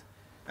least.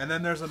 And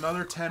then there's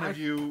another 10 of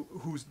you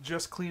who's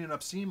just cleaning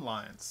up seam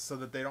lines so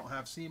that they don't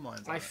have seam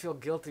lines on I it. feel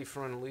guilty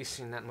for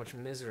unleashing that much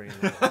misery in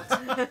the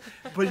world.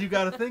 But you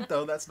got to think,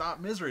 though, that's not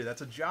misery.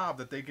 That's a job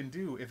that they can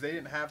do. If they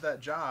didn't have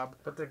that job,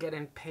 But they're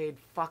getting paid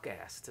fuck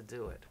ass to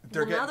do it.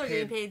 they're Well, now getting they're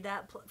paid. getting paid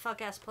that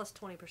fuck ass plus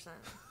 20%.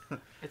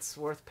 It's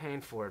worth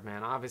paying for it,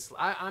 man. Obviously,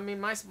 I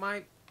mean, my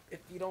if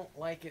you don't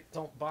like it,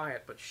 don't buy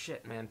it. But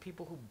shit, man,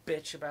 people who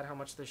bitch about how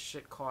much this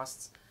shit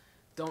costs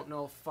don't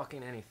know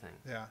fucking anything.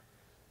 Yeah.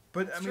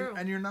 But, That's I mean, true.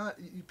 and you're not,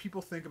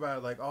 people think about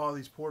it like, oh,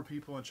 these poor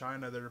people in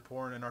China that are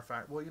pouring in our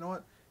factory. Well, you know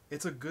what?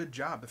 It's a good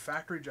job. The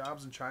factory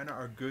jobs in China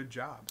are good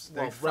jobs.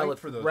 They Well, fight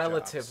for those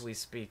relatively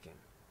speaking.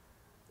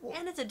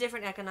 And it's a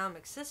different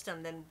economic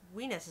system than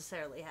we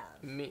necessarily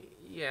have.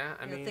 Yeah,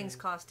 I You know, mean, things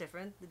cost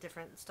different, the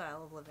different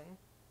style of living.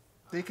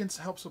 They can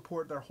help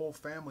support their whole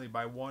family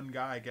by one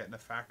guy getting a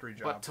factory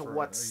job. but to for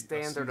what a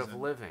standard of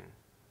season. living?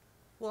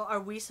 Well,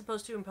 are we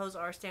supposed to impose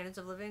our standards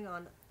of living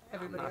on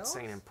everybody I'm not else?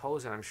 saying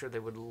impose it. I'm sure they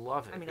would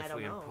love it I mean, I if don't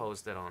we know.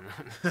 imposed it on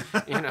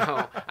them. You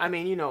know, I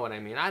mean, you know what I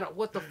mean. I don't.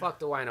 What the fuck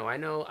do I know?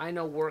 I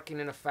know working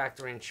in a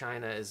factory in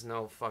China is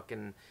no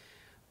fucking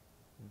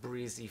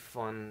breezy,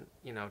 fun,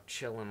 you know,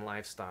 chilling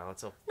lifestyle.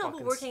 It's a No, fucking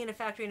but working in a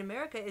factory in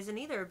America isn't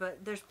either.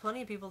 But there's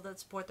plenty of people that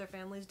support their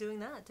families doing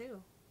that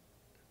too.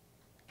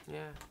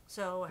 Yeah,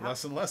 So how,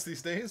 Less and less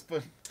these days,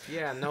 but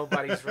yeah.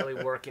 Nobody's really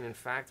working in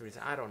factories.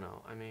 I don't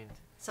know. I mean,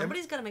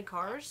 Somebody's got to make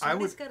cars.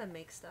 Somebody's got to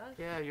make stuff.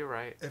 Yeah, you're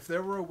right. If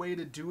there were a way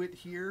to do it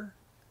here,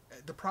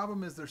 the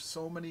problem is there's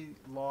so many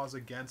laws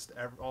against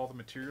all the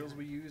materials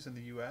we use in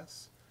the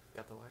U.S.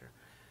 Got the lighter.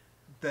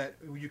 That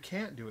you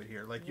can't do it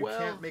here. Like, you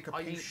can't make a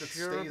paint that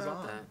stays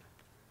on. That?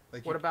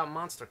 Like, what about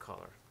Monster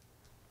Color?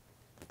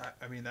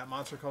 I mean, that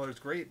Monster Color is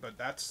great, but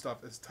that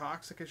stuff is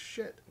toxic as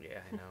shit. Yeah,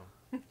 I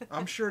know.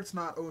 I'm sure it's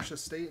not OSHA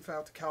state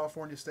out to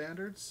California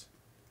standards.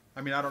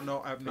 I mean, I don't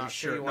know. I'm not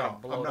sure. No,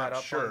 I'm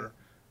not sure.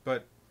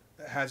 But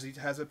has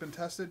it been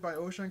tested by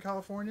OSHA in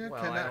California?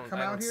 Well, Can that come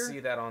out here? I don't see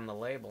that on the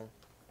label.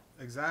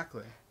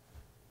 Exactly.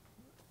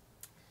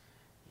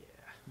 Yeah.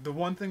 The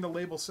one thing the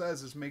label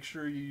says is make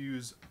sure you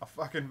use a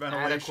fucking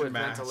ventilation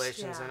mask.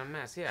 Ventilation's in a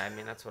mess. Yeah, I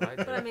mean, that's what I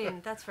do. But I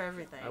mean, that's for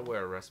everything. I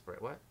wear a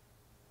respirator. What?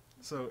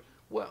 So.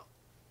 Well,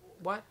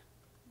 what?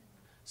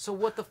 So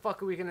what the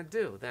fuck are we gonna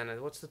do then?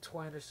 What's the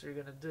toy industry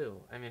gonna do?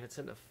 I mean, it's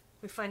in the.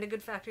 We find a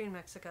good factory in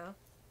Mexico.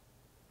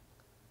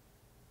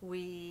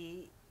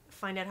 We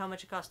find out how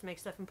much it costs to make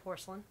stuff in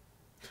porcelain.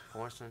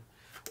 Porcelain.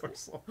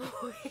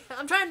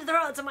 I'm trying to throw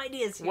out some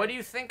ideas here. What do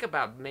you think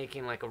about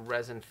making like a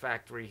resin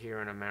factory here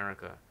in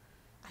America?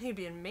 I think it'd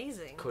be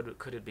amazing.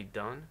 Could it be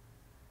done?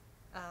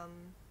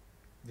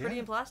 Pretty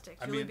in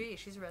plastic. Julie B.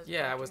 She's a resin.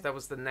 Yeah, factory. that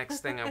was the next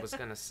thing I was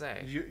gonna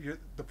say.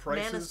 The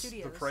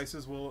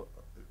prices will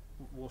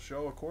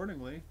show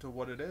accordingly to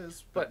what it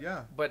is. But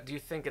yeah. But do you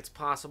think it's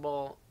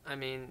possible? I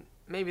mean,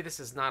 maybe this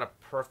is not a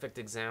perfect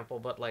example,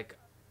 but like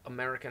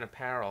American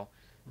Apparel,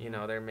 you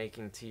know, they're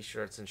making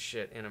T-shirts and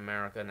shit in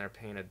America, and they're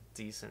paying a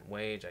decent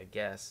wage, I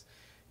guess.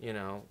 You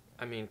know,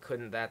 I mean,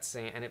 couldn't that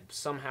say, and it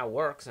somehow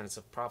works, and it's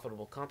a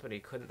profitable company,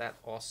 couldn't that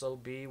also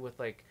be with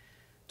like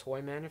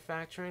toy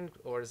manufacturing,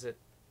 or is it?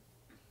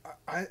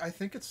 I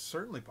think it's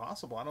certainly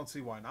possible. I don't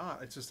see why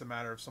not. It's just a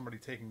matter of somebody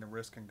taking the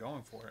risk and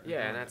going for it.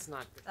 Yeah, and that's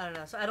not. I don't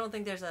know. So I don't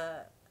think there's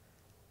a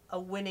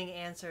winning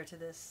answer to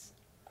this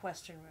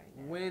question right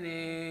now.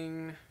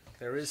 Winning.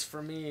 There is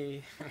for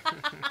me.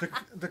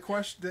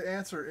 The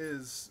answer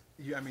is,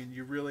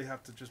 you really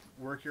have to just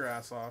work your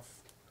ass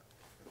off,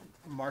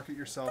 market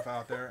yourself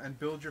out there, and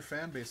build your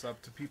fan base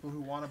up to people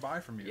who want to buy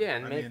from you. Yeah,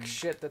 and make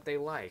shit that they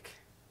like.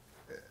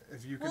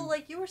 If you can. Well,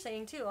 like you were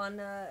saying too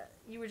on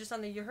you were just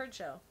on the You Heard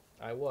show.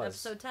 I was.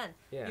 Episode 10.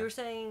 Yeah. You were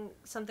saying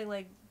something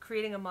like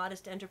creating a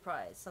modest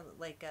enterprise. Something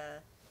like,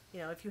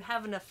 if you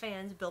have enough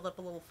fans, build up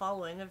a little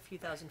following of a few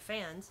thousand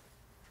fans,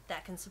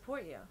 that can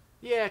support you.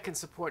 Yeah, it can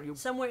support you.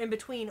 Somewhere in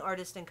between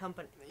artist and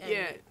company.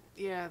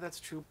 Yeah, that's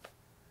true.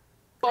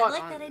 But I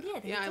like that idea. I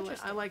think it's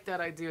interesting. I like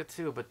that idea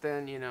too, but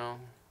then,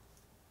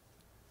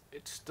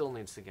 it still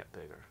needs to get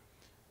bigger.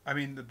 I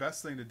mean, the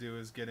best thing to do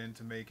is get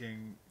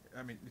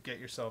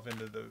yourself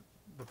into the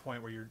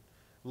point where you're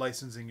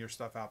licensing your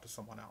stuff out to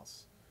someone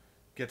else.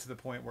 Get to the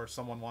point where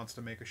someone wants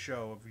to make a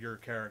show of your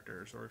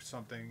characters or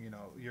something,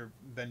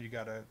 then you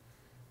got a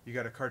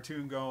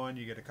cartoon going,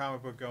 you get a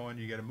comic book going,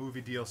 you get a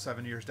movie deal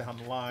 7 years down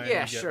the line.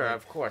 Yeah, sure,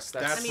 of course.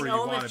 That's where you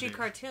want to be. OMFG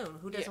cartoon.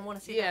 Who doesn't want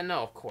to see that? Yeah,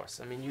 no, of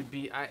course. I mean,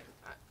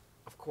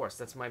 of course,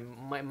 that's my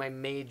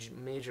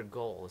major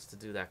goal is to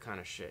do that kind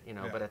of shit,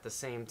 But at the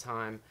same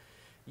time,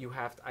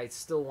 I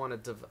still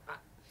want to.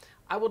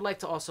 I would like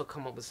to also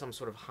come up with some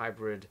sort of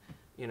hybrid,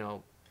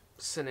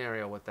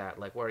 scenario with that,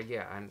 like where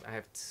I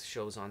have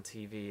shows on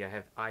TV, I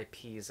have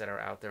IPs that are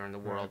out there in the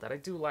world that I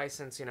do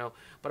license,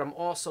 but I'm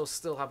also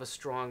still have a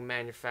strong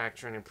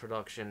manufacturing and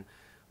production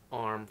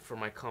arm for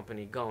my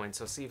company going.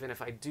 So even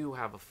if I do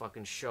have a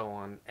fucking show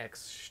on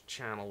X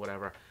channel,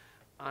 whatever,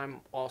 I'm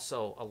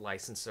also a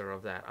licensor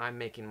of that. I'm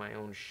making my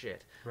own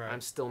shit. Right.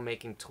 I'm still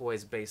making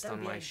toys based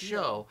on my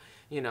show,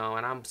 and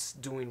I'm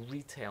doing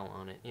retail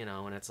on it,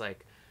 and it's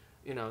like,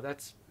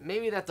 that's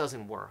maybe that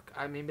doesn't work.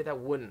 Maybe that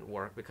wouldn't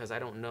work because I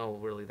don't know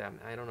really that.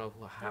 I don't know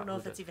how. I don't know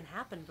if that's even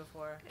happened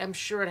before. I'm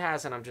sure it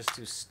hasn't. I'm just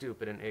too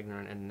stupid and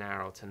ignorant and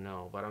narrow to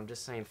know. But I'm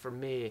just saying, for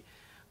me,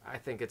 I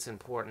think it's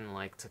important,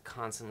 like, to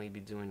constantly be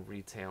doing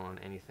retail on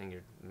anything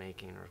you're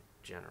making or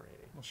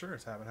generating. Well, sure,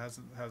 it's happened.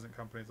 Hasn't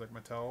companies like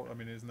Mattel? I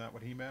mean, isn't that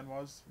what He-Man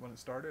was when it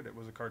started? It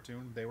was a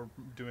cartoon. They were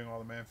doing all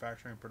the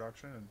manufacturing and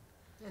production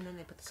and then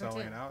they put the selling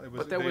cartoon. it out.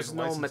 But there was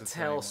no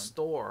Mattel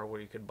store where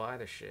you could buy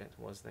the shit,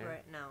 was there?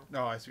 Right, no.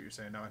 No, I see what you're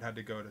saying. No, it had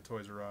to go to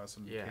Toys R Us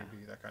and KB, that kind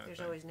of thing.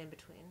 There's always an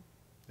in-between.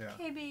 Yeah.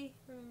 KB,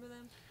 remember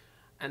them?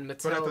 And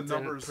Mattel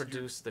didn't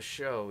produce the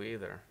show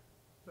either.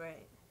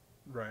 Right.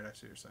 Right, I see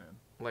what you're saying.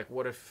 Like,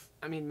 what if...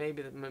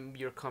 maybe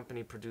your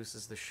company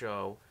produces the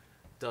show,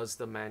 does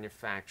the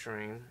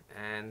manufacturing,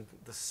 and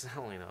the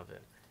selling of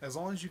it. As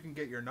long as you can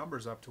get your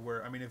numbers up to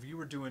where... if you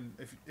were doing...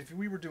 If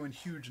we were doing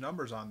huge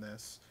numbers on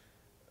this,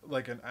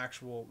 like an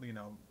actual,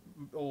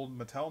 old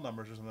Mattel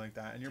numbers or something like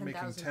that, and you're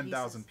making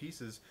 10,000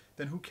 pieces,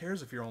 then who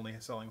cares if you're only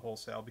selling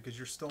wholesale because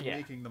you're still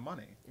making the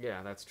money.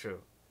 Yeah, that's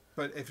true.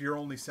 But if you're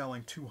only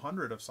selling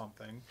 200 of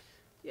something...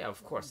 Yeah,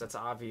 of course, that's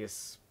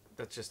obvious.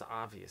 That's just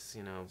obvious,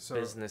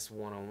 business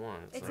 101.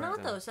 It's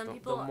not, though. Some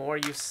people... The more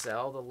you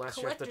sell, the less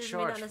you have to charge for it. Collectors may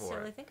not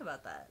necessarily think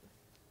about that.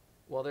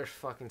 Well, they're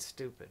fucking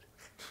stupid.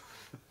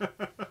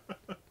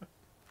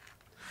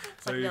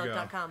 It's like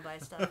Milk.com buy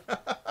stuff.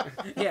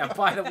 Yeah,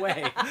 by the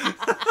way.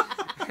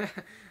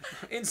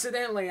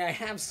 Incidentally, I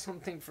have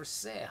something for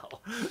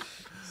sale.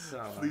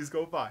 So Please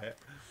go buy it.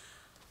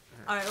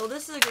 All right. Well,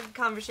 this is a good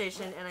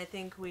conversation, and I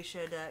think we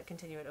should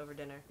continue it over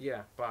dinner.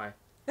 Yeah. Bye.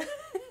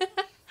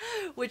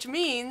 Which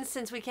means,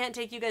 since we can't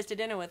take you guys to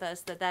dinner with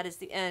us, that is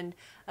the end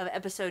of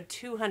episode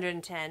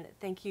 210.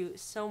 Thank you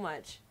so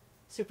much,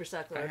 Super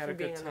Sucklord, I had for a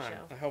being good on time. the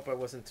show. I hope I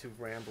wasn't too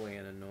rambly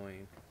and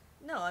annoying.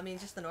 No, I mean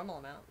just the normal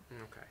amount.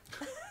 Okay.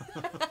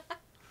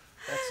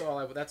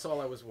 That's all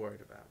I was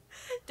worried about.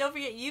 Don't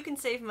forget, you can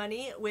save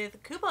money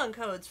with coupon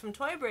codes from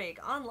Toy Break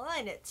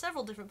online at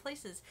several different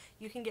places.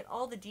 You can get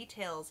all the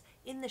details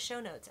in the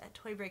show notes at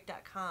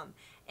toybreak.com.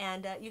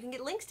 And you can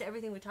get links to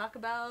everything we talk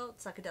about,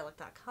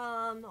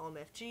 psychedelic.com,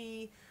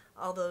 OMFG,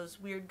 all those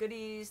weird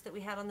goodies that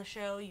we had on the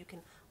show. You can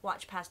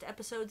watch past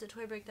episodes at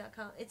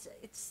toybreak.com. It's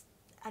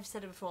I've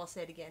said it before, I'll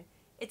say it again.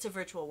 It's a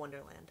virtual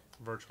wonderland.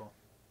 Virtual.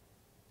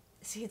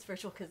 See, it's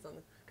virtual because on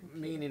the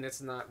computer. Meaning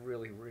it's not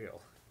really real.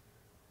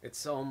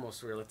 It's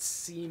almost real. It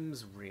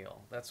seems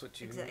real. That's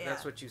what you.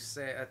 That's what you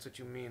say. That's what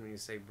you mean when you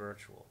say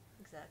virtual.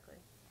 Exactly.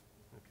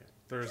 Okay.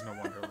 There is no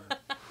wonderland.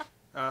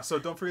 So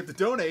don't forget to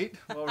donate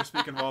while we're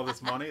speaking of all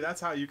this money. That's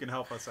how you can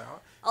help us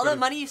out. All that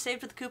money you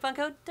saved with the coupon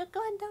code, go ahead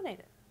and donate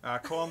it.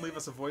 Call and leave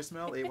us a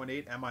voicemail,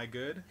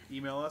 818-MI-GOOD.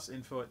 Email us,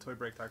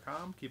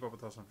 info@toybreak.com. Keep up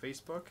with us on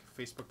Facebook,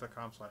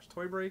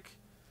 facebook.com/toybreak.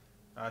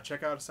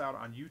 Check us out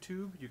on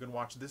YouTube. You can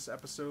watch this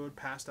episode,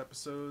 past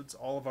episodes,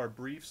 all of our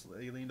briefs.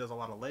 Aileen does a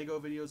lot of Lego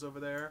videos over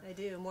there. I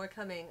do. More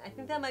coming. I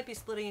think that might be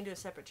splitting into a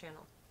separate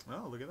channel.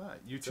 Oh, look at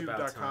that.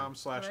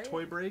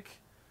 YouTube.com/toybreak.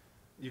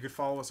 You can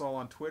follow us all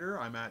on Twitter.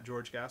 I'm at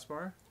George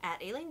Gaspar.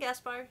 At Aileen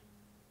Gaspar.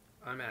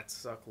 I'm at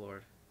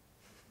Sucklord.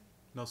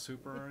 No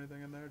super or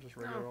anything in there? Just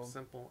regular old?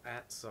 Simple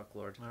at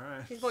Sucklord. All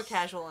right. He's more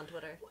casual on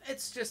Twitter.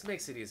 It just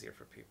makes it easier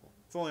for people.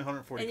 It's only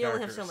 140 and you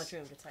characters. only have so much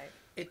room to type.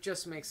 It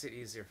just makes it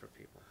easier for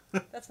people.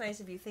 That's nice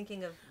of you,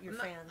 thinking of your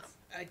fans.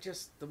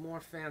 The more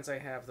fans I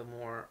have, the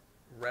more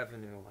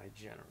revenue I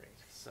generate.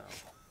 So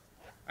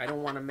I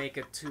don't want to make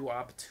it too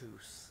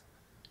obtuse.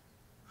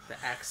 The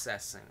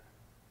accessing.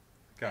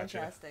 Gotcha.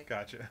 Fantastic.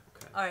 Gotcha.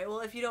 Okay. All right, well,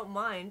 if you don't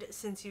mind,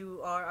 since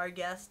you are our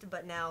guest,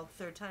 but now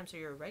third time, so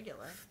you're a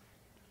regular,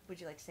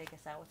 would you like to take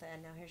us out with it?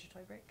 And now here's your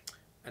toy break.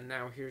 And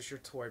now here's your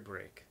toy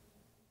break.